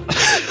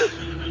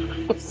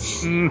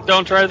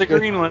 Don't try the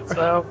green ones,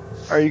 though.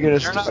 Are you going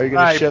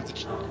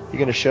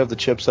to shove the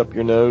chips up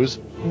your nose?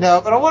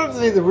 No, but I want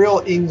them to be the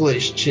real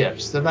English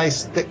chips, the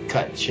nice thick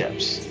cut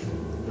chips.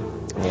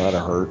 Well, that'll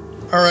hurt.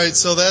 All right,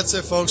 so that's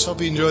it, folks.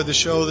 Hope you enjoyed the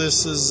show.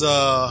 This is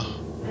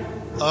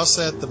us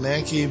at the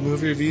Man Cave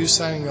Movie Review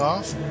signing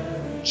off.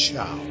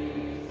 Ciao.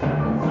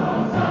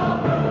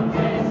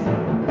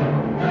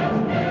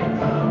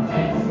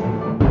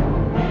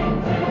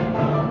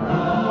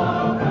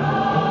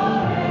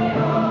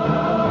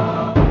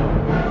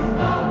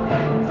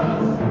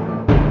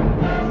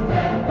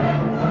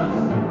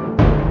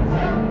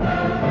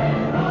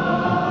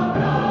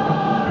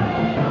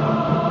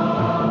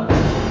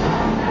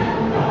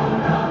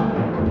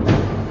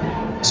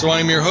 So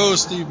I'm your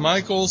host, Steve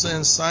Michaels,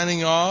 and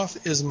signing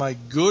off is my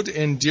good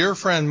and dear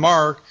friend,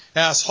 Mark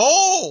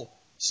Asshole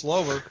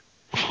Slover.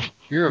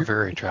 You're a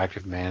very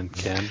attractive man,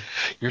 Ken.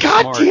 You're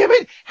God smart. damn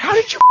it! How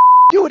did you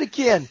do it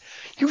again?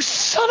 You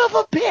son of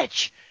a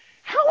bitch!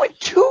 How in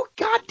 2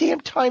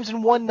 goddamn times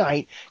in one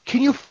night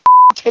can you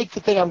take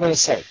the thing I'm going to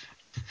say?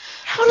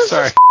 How does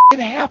this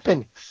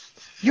happen?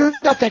 You're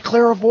not that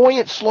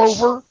clairvoyant,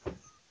 Slover.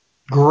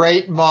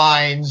 Great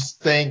minds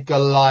think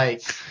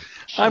alike.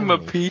 I'm a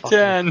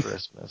P10.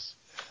 Christmas.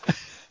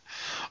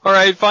 All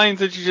right, fine,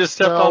 since you just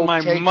stepped on my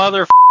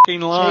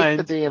motherfucking line.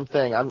 Take the damn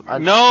thing.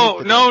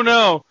 No.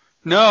 No.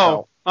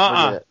 No.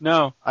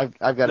 I've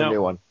got a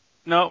new one.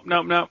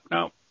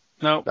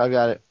 I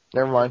got it.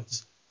 Never mind.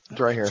 It's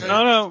right here.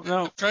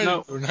 No. Trying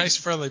to do a nice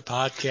friendly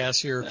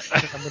podcast here,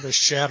 and I'm going to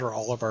shatter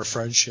all of our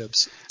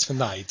friendships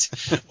tonight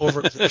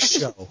over this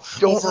show.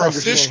 Over a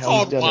fish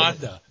called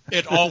Wanda.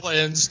 It all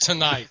ends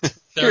tonight.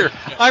 Here,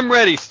 I'm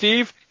ready,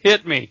 Steve.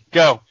 Hit me.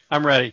 Go. I'm ready.